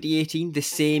 2018, the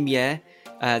same year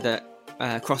that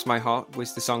Cross My Heart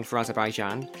was the song for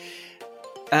Azerbaijan.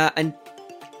 And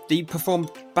they performed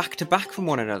back-to-back from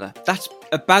one another. That's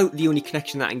about the only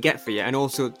connection that I can get for you. And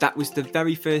also, that was the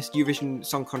very first Eurovision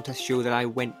Song Contest show that I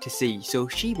went to see. So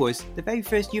she was the very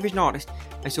first Eurovision artist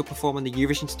I saw perform on the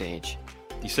Eurovision stage.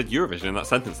 You said Eurovision in that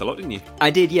sentence a lot, didn't you? I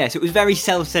did, yes. It was very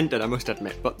self-centred, I must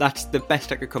admit, but that's the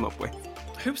best I could come up with.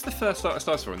 Who was the first artist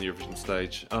I saw on the Eurovision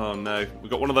stage? Oh no, we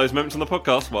got one of those moments on the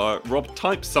podcast where Rob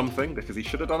types something because he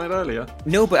should have done it earlier.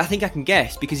 No, but I think I can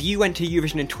guess, because you went to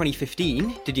Eurovision in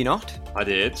 2015, did you not? I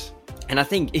did. And I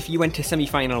think if you went to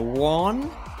semi-final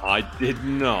 1... I did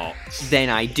not. Then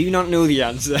I do not know the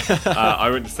answer. I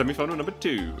went to semi-final number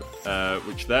 2,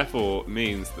 which therefore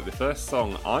means that the first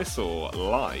song I saw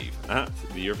live at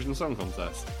the Eurovision Song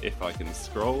Contest, if I can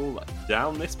scroll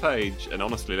down this page, and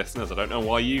honestly, listeners, I don't know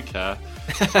why you care,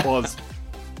 was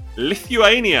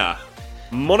Lithuania,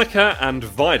 Monica and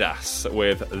Vidas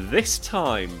with This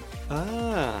Time.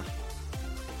 Ah.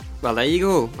 Well, there you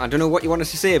go. I don't know what you want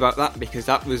us to say about that, because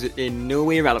that was in no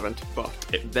way relevant, but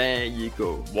there you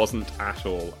go. Wasn't at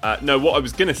all. No, what I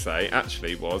was going to say,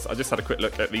 actually, was I just had a quick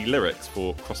look at the lyrics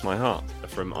for Cross My Heart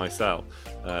from Isel,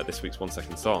 this week's 1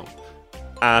 Second song.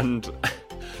 And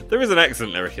there is an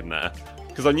excellent lyric in there,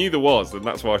 because I knew there was, and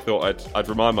that's why I thought I'd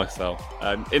remind myself.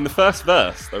 In the first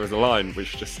verse, there is a line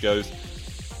which just goes,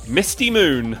 Misty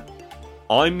Moon,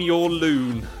 I'm your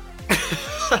loon.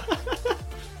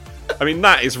 I mean,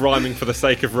 that is rhyming for the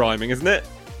sake of rhyming, isn't it?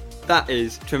 That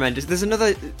is tremendous. There's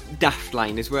another daft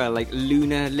line as well, like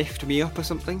Luna lift me up or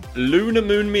something. Luna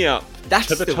moon me up. That's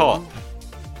to the top. One.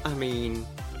 I mean,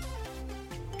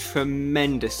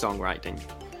 tremendous songwriting.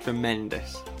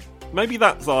 Tremendous. Maybe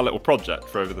that's our little project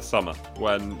for over the summer,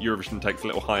 when Eurovision takes a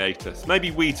little hiatus.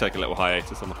 Maybe we take a little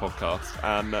hiatus on the podcast,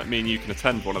 and me and you can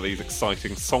attend one of these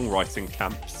exciting songwriting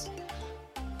camps.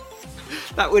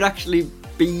 That would actually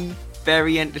be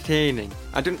very entertaining.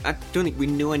 I don't think we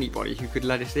know anybody who could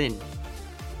let us in.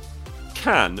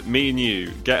 Can me and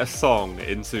you get a song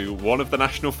into one of the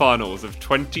national finals of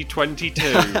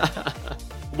 2022?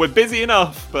 We're busy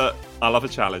enough, but I love a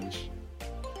challenge.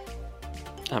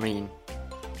 I mean,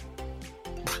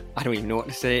 I don't even know what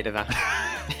to say to that.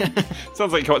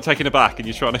 Sounds like you're quite taken aback and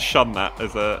you're trying to shun that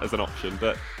as an option,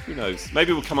 but who knows?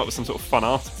 Maybe we'll come up with some sort of fun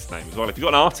artist name as well. If you've got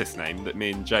an artist name that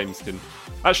me and James can...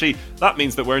 Actually, that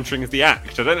means that we're entering as the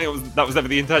act. I don't think that was ever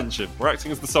the intention. We're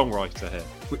acting as the songwriter here.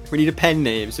 We need a pen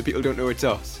name so people don't know it's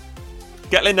us.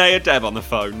 Get Linnea Deb on the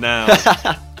phone now.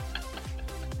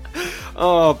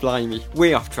 Oh, blimey.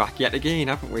 Way off track yet again,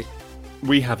 haven't we?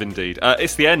 We have indeed.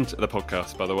 It's the end of the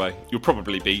podcast, by the way. You'll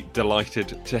probably be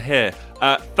delighted to hear.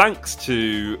 Thanks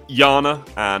to Jana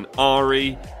and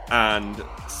Ari and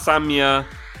Samya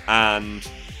and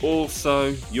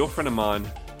also your friend of mine,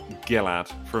 Gilad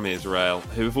from Israel,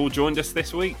 who have all joined us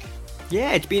this week.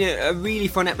 Yeah, it's been a really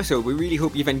fun episode. We really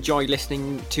hope you've enjoyed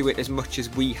listening to it as much as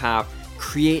we have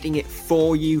creating it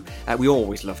for you. We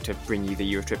always love to bring you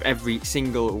the Eurotrip every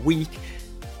single week.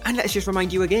 And let's just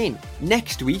remind you again,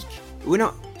 next week, we're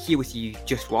not here with you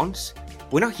just once.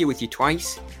 We're not here with you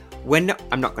twice. I'm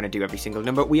not going to do every single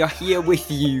number. We are here with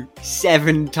you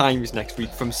 7 times next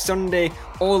week, from Sunday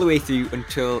all the way through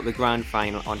until the grand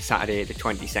final on Saturday, the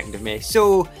 22nd of May.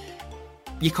 So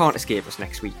you can't escape us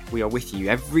next week. We are with you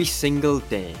every single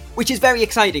day, which is very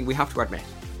exciting, we have to admit.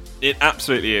 It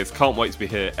absolutely is. Can't wait to be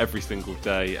here every single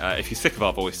day. If you're sick of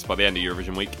our voice by the end of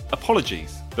Eurovision week,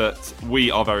 apologies. But we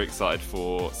are very excited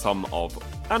for some of,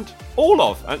 and all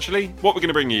of, actually, what we're going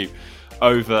to bring you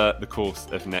over the course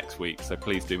of next week. So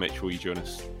please do make sure you join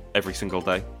us every single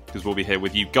day, because we'll be here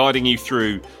with you, guiding you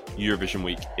through Eurovision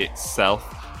week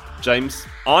itself. James,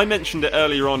 I mentioned it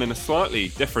earlier on in a slightly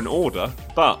different order,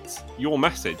 but your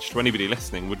message to anybody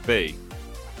listening would be...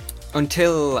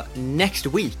 Until next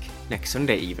week, next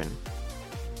Sunday even,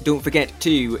 don't forget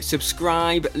to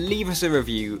subscribe, leave us a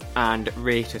review, and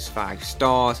rate us 5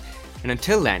 stars. And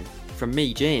until then, from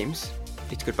me, James,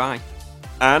 it's goodbye.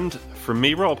 And from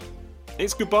me, Rob,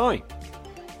 it's goodbye.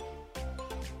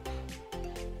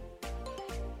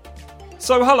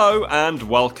 So hello and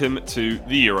welcome to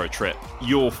the Eurotrip,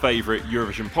 your favourite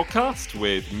Eurovision podcast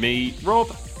with me,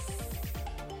 Rob.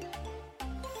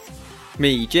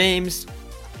 Me, James.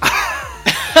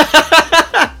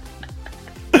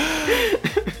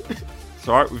 It's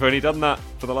alright, we've only done that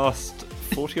for the last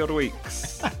 40 odd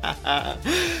weeks.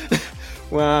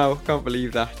 Wow, can't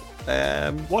believe that.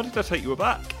 Why did I take you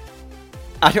aback?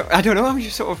 I don't know,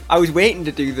 I was waiting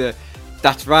to do the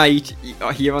that's right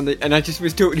here on the, and I just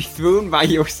was totally thrown by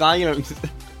your silence.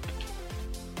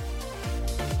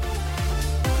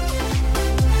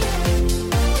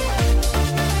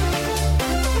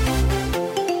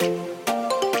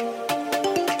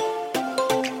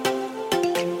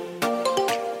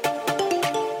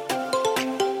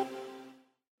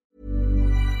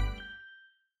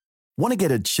 Want to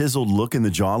get a chiseled look in the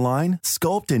jawline?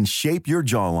 Sculpt and shape your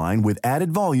jawline with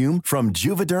added volume from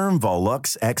Juvederm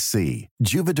Volux XC.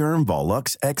 Juvederm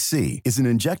Volux XC is an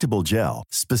injectable gel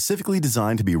specifically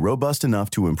designed to be robust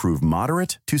enough to improve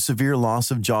moderate to severe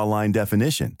loss of jawline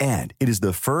definition. And it is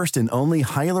the first and only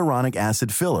hyaluronic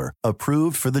acid filler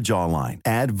approved for the jawline.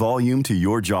 Add volume to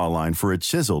your jawline for a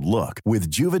chiseled look with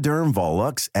Juvederm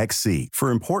Volux XC. For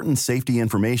important safety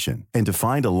information and to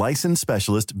find a licensed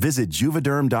specialist, visit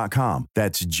juvederm.com.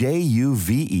 That's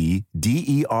JUVEDERM.com.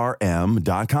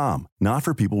 Not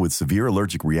for people with severe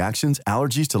allergic reactions,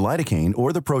 allergies to lidocaine,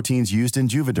 or the proteins used in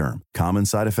Juvederm. Common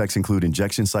side effects include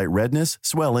injection site redness,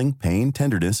 swelling, pain,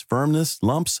 tenderness, firmness,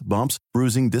 lumps, bumps,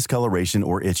 bruising, discoloration,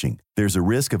 or itching. There's a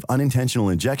risk of unintentional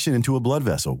injection into a blood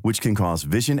vessel, which can cause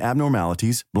vision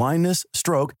abnormalities, blindness,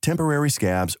 stroke, temporary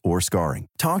scabs, or scarring.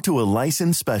 Talk to a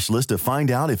licensed specialist to find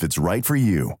out if it's right for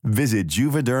you. Visit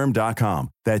Juvederm.com.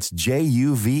 That's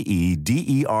JUVEDERM.com.